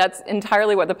exactly it. That's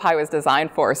entirely what the Pi was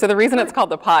designed for. So the reason it's called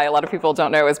the Pi, a lot of people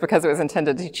don't know, is because it was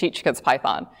intended to teach kids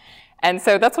Python. And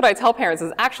so that's what I tell parents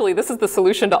is, actually, this is the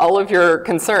solution to all of your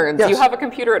concerns. Yes. You have a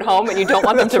computer at home and you don't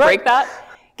want them to break that.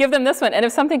 Give them this one. And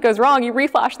if something goes wrong, you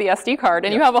reflash the SD card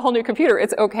and you have a whole new computer.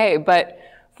 It's okay. But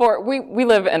we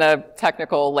live in a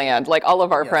technical land, like all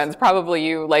of our friends, probably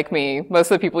you, like me,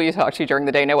 most of the people you talk to during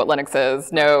the day know what Linux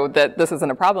is, know that this isn't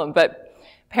a problem. But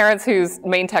parents whose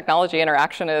main technology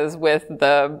interaction is with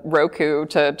the Roku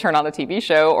to turn on a TV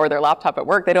show or their laptop at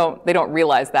work, they don't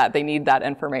realize that. They need that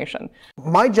information.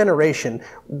 My generation,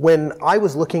 when I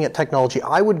was looking at technology,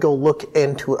 I would go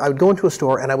into a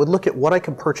store and I would look at what I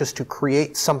could purchase to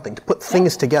create something, to put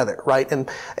things together, right? And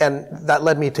that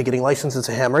led me to getting licensed as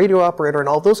a ham radio operator and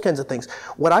all those kinds of things.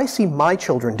 What I see my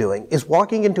children doing is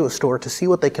walking into a store to see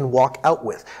what they can walk out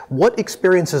with. What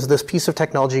experience is this piece of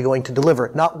technology going to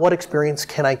deliver? Not what experience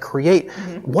can I create?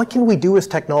 What can we do as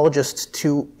technologists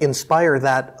to inspire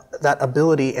that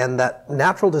ability and that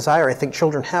natural desire I think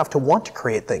children have to want to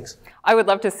create things? I would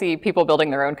love to see people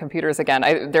building their own computers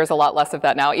again. There's a lot less of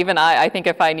that now. Even I think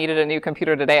if I needed a new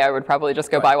computer today, I would probably just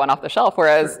go buy one off the shelf,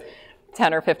 whereas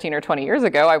 10 or 15 or 20 years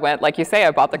ago, I went, like you say,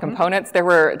 I bought the components. There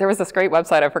was this great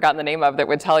website I've forgotten the name of that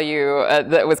would tell you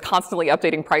that was constantly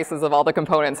updating prices of all the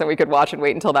components, and we could watch and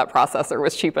wait until that processor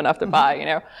was cheap enough to buy, you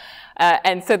know.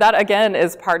 And so that, again,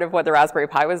 is part of what the Raspberry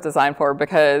Pi was designed for,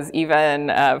 because even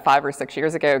 5 or 6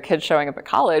 years ago, kids showing up at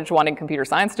college wanting computer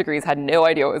science degrees had no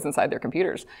idea what was inside their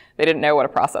computers. They didn't know what a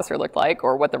processor looked like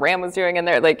or what the RAM was doing in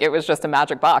there. Like, it was just a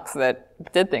magic box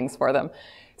that did things for them.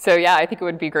 So yeah, I think it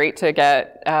would be great to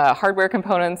get hardware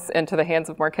components into the hands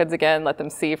of more kids again, let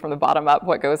them see from the bottom up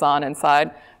what goes on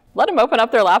inside. Let them open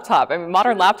up their laptop. I mean,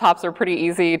 modern laptops are pretty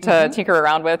easy to tinker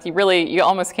around with. You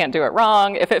almost can't do it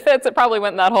wrong. If it fits, it probably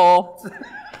went in that hole.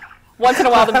 Once in a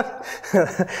while,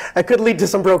 that could lead to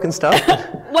some broken stuff.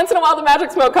 Once in a while, the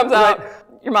magic smoke comes out.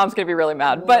 Your mom's gonna be really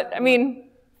mad. But I mean,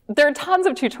 there are tons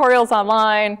of tutorials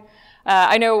online.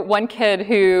 I know one kid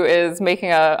who is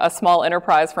making a small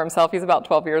enterprise for himself. He's about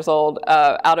 12 years old,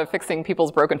 out of fixing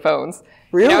people's broken phones.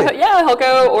 Really? You know, yeah, he'll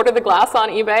go order the glass on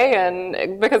eBay,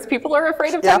 and because people are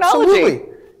afraid of technology.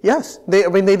 Absolutely. Yes.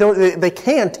 They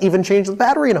can't even change the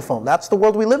battery in a phone. That's the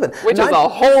world we live in. Which is a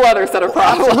whole other set of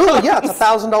problems. Absolutely, yeah. It's a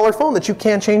 $1,000 phone that you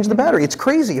can't change the battery. It's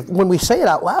crazy when we say it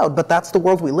out loud, but that's the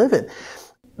world we live in.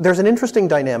 There's an interesting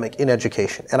dynamic in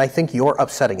education, and I think you're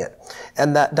upsetting it.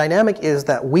 And that dynamic is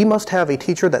that we must have a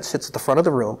teacher that sits at the front of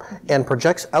the room and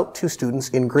projects out to students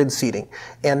in grid seating.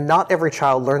 And not every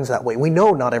child learns that way. We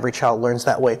know not every child learns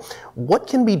that way. What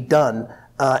can be done,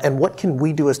 and what can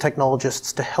we do as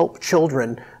technologists to help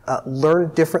children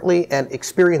learn differently and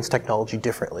experience technology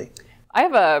differently? I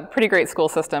have a pretty great school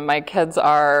system. My kids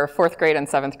are 4th grade and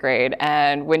 7th grade.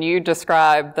 And when you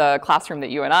describe the classroom that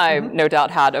you and I no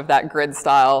doubt had of that grid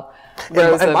style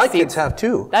rows and of my seats, kids have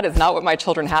too. That is not what my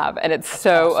children have. And it's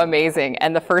so amazing.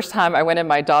 And the first time I went in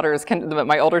my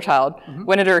my older child,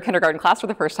 went into her kindergarten class for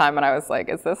the first time, and I was like,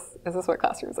 is this what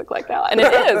classrooms look like now? And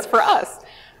it is for us.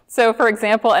 So for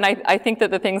example, and I think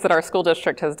that the things that our school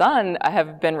district has done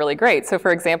have been really great. So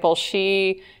for example,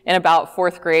 she, in about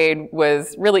 4th grade,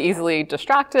 was really easily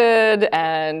distracted.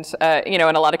 And, you know,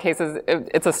 in a lot of cases,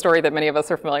 it's a story that many of us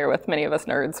are familiar with, many of us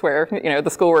nerds, where, you know, the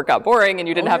schoolwork got boring and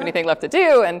you didn't have anything left to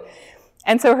do.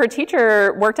 And so her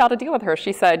teacher worked out a deal with her.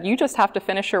 She said, you just have to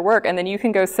finish your work and then you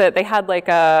can go sit. They had like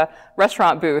a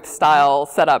restaurant booth style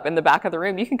set up in the back of the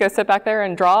room. You can go sit back there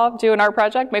and draw, do an art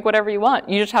project, make whatever you want.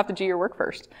 You just have to do your work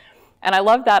first. And I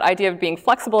love that idea of being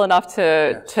flexible enough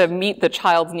to meet the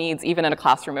child's needs even in a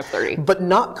classroom of 30. But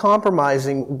not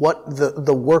compromising what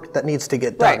the work that needs to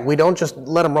get done. Right. We don't just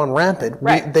let them run rampant.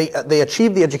 Right. They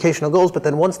achieve the educational goals, but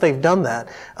then once they've done that,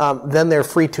 then they're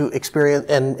free to experience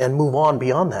and move on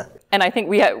beyond that. And I think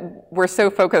we're so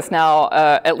focused now,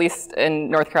 at least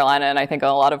in North Carolina, and I think in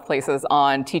a lot of places,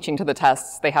 on teaching to the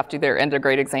tests. They have to do their end of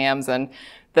grade exams, and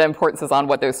the importance is on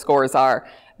what those scores are,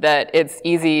 that it's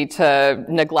easy to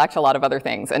neglect a lot of other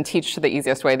things and teach to the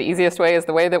easiest way. The easiest way is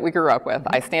the way that we grew up with.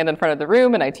 I stand in front of the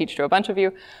room and I teach to a bunch of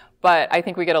you. But I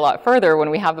think we get a lot further when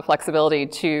we have the flexibility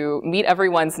to meet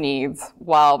everyone's needs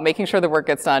while making sure the work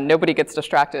gets done. Nobody gets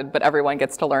distracted, but everyone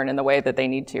gets to learn in the way that they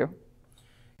need to.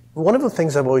 One of the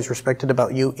things I've always respected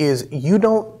about you is you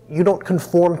don't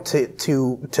conform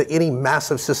to any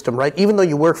massive system, right? Even though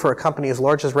you work for a company as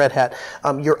large as Red Hat,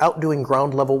 you're out doing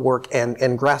ground level work and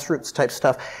grassroots type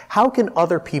stuff. How can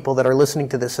other people that are listening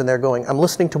to this and they're going, I'm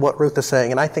listening to what Ruth is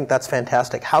saying and I think that's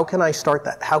fantastic. How can I start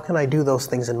that? How can I do those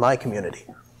things in my community?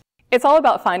 It's all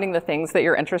about finding the things that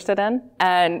you're interested in,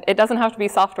 and it doesn't have to be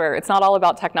software. It's not all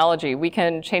about technology. We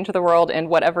can change the world in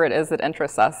whatever it is that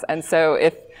interests us. And so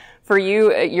if for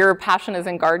you, your passion is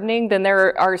in gardening, then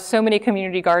there are so many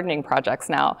community gardening projects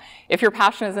now. If your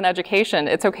passion is in education,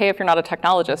 it's okay if you're not a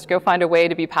technologist. Go find a way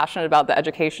to be passionate about the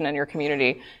education in your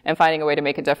community and finding a way to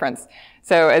make a difference.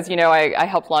 So as you know, I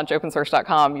helped launch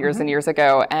opensource.com years and years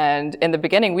ago, and in the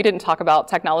beginning, we didn't talk about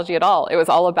technology at all. It was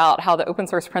all about how the open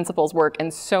source principles work in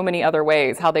so many other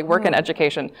ways, how they work in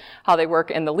education, how they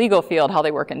work in the legal field, how they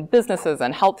work in businesses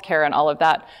and healthcare and all of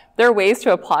that. There are ways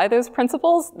to apply those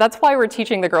principles. That's why we're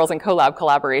teaching the girls in COLAB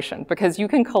collaboration, because you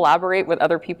can collaborate with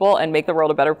other people and make the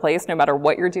world a better place no matter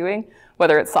what you're doing,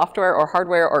 whether it's software or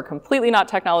hardware or completely not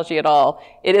technology at all.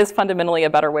 It is fundamentally a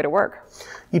better way to work.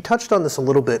 You touched on this a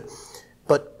little bit,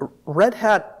 but Red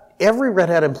Hat, every Red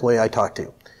Hat employee I talk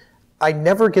to, I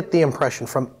never get the impression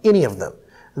from any of them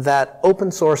that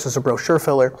open source is a brochure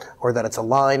filler or that it's a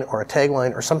line or a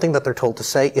tagline or something that they're told to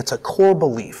say. It's a core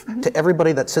belief to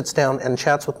everybody that sits down and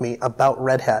chats with me about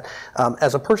Red Hat.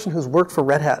 As a person who's worked for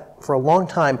Red Hat for a long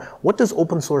time, what does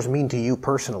open source mean to you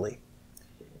personally?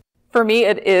 For me,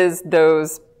 it is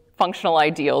those functional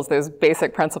ideals, those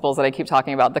basic principles that I keep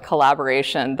talking about, the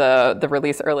collaboration, the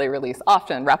release early, release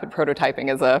often, rapid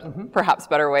prototyping is a perhaps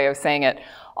better way of saying it.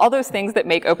 All those things that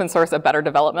make open source a better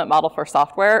development model for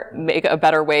software make a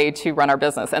better way to run our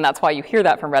business. And that's why you hear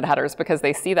that from Red Hatters, because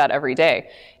they see that every day.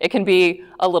 It can be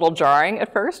a little jarring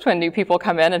at first when new people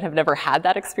come in and have never had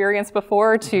that experience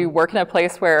before to work in a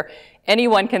place where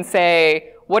anyone can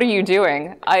say, what are you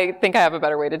doing? I think I have a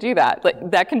better way to do that.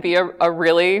 Like, that can be a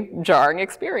really jarring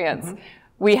experience.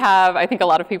 We have, I think a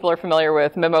lot of people are familiar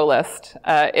with Memo List.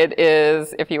 It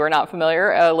is, if you are not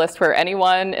familiar, a list where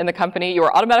anyone in the company, you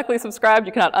are automatically subscribed,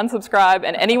 you cannot unsubscribe,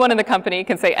 and anyone in the company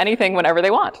can say anything whenever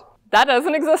they want. That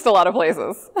doesn't exist a lot of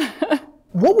places.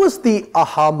 What was the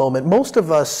aha moment? Most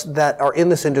of us that are in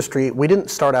this industry, we didn't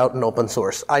start out in open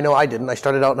source. I know I didn't. I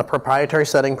started out in a proprietary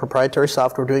setting, proprietary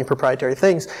software, doing proprietary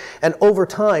things, and over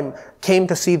time came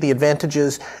to see the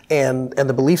advantages and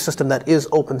the belief system that is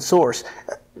open source.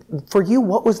 For you,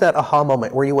 what was that aha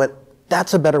moment where you went,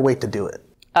 that's a better way to do it?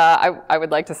 I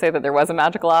would like to say that there was a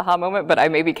magical aha moment, but I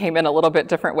maybe came in a little bit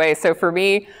different way. So for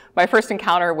me, my first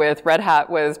encounter with Red Hat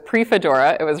was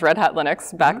pre-Fedora. It was Red Hat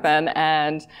Linux back then,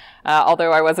 and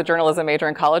although I was a journalism major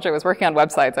in college, I was working on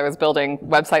websites. I was building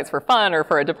websites for fun or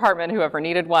for a department, whoever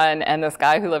needed one, and this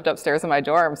guy who lived upstairs in my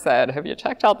dorm said, have you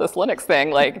checked out this Linux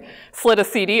thing? Like, slid a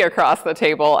CD across the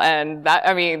table, and that,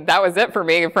 I mean, that was it for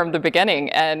me from the beginning.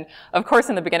 And of course,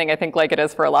 in the beginning, I think like it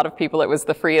is for a lot of people, it was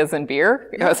the free as in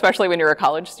beer, especially when you're a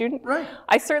college student. Right.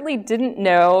 I certainly didn't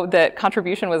know that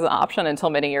contribution was an option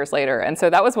until many years later. And so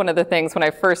that was one of the things when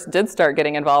I first did start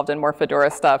getting involved in more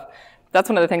Fedora stuff. That's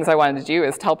one of the things I wanted to do,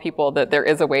 is tell people that there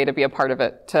is a way to be a part of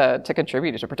it, to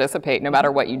contribute, to participate, no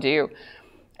matter what you do.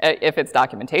 If it's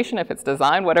documentation, if it's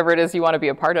design, whatever it is you want to be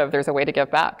a part of, there's a way to give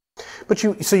back. But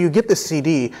so you get this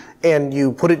CD and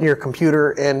you put it in your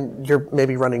computer and you're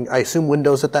maybe running, I assume,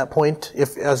 Windows at that point,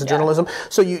 as a journalism.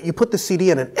 So you put the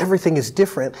CD in and everything is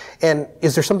different. And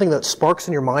is there something that sparks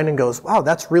in your mind and goes, wow,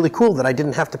 that's really cool that I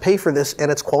didn't have to pay for this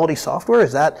and it's quality software?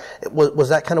 Was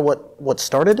that kind of what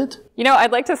started it? You know,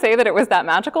 I'd like to say that it was that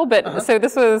magical, but so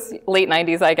this was late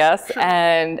 90s, I guess. Sure.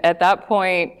 And at that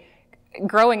point,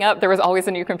 growing up, there was always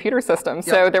a new computer system. Yep.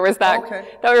 So there was that,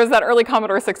 there was that early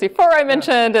Commodore 64 I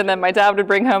mentioned, and then my dad would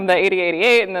bring home the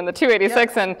 8088 and then the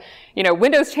 286, and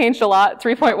Windows changed a lot.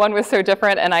 3.1 was so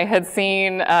different, and I had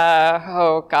seen,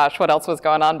 oh gosh, what else was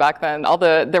going on back then?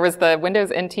 There was the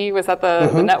Windows NT, was that the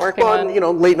networking one?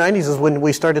 Well, late 90s is when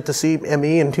we started to see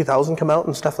ME in 2000 come out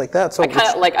and stuff like that. So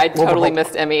I totally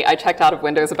missed ME. I checked out of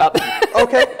Windows about that.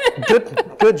 Okay, good.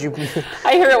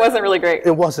 I hear it wasn't really great.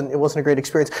 It wasn't a great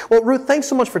experience. Well, Ruth, thanks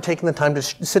so much for taking the time to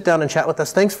sit down and chat with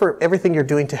us. Thanks for everything you're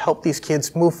doing to help these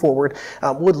kids move forward.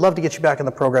 Would love to get you back in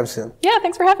the program soon. Yeah,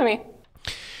 thanks for having me.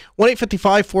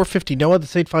 1-855-450-NOAH.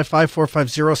 That's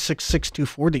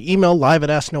 855-450-6624. The email live at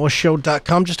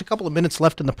asknoahshow.com. Just a couple of minutes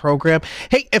left in the program.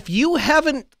 Hey, if you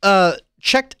haven't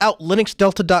checked out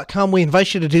linuxdelta.com, we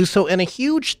invite you to do so. And a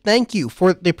huge thank you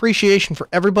for the appreciation for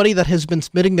everybody that has been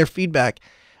submitting their feedback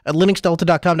at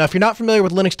linuxdelta.com. Now, if you're not familiar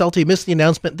with Linux Delta, you missed the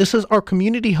announcement. This is our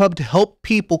community hub to help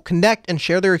people connect and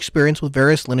share their experience with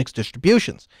various Linux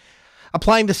distributions.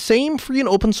 Applying the same free and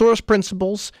open source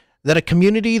principles that a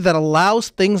community that allows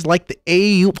things like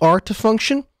the AUR to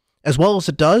function, as well as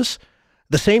it does,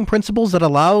 the same principles that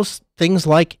allows things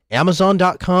like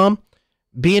Amazon.com,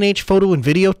 B&H Photo and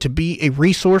Video to be a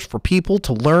resource for people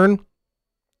to learn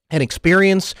and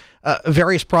experience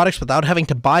various products without having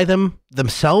to buy them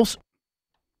themselves.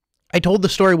 I told the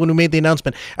story when we made the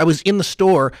announcement. I was in the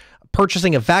store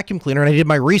purchasing a vacuum cleaner, and I did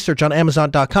my research on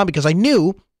Amazon.com because I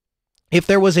knew if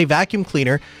there was a vacuum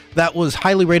cleaner that was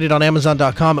highly rated on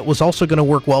Amazon.com, it was also going to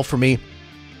work well for me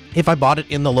if I bought it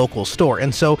in the local store.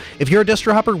 And so if you're a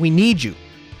distro hopper, we need you.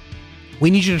 We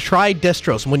need you to try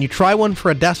distros. And when you try one for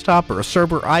a desktop or a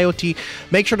server or IoT,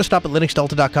 make sure to stop at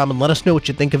linuxdelta.com and let us know what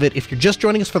you think of it. If you're just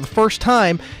joining us for the first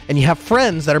time and you have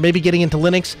friends that are maybe getting into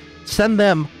Linux, send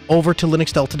them over to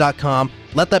linuxdelta.com.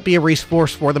 Let that be a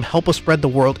resource for them. Help us spread the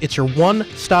word. It's your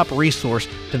one-stop resource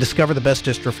to discover the best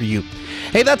distro for you.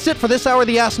 Hey, that's it for this hour of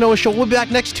the Ask Noah Show. We'll be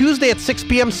back next Tuesday at 6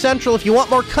 p.m. Central. If you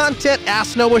want more content,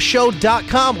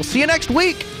 asknoahshow.com. We'll see you next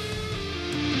week.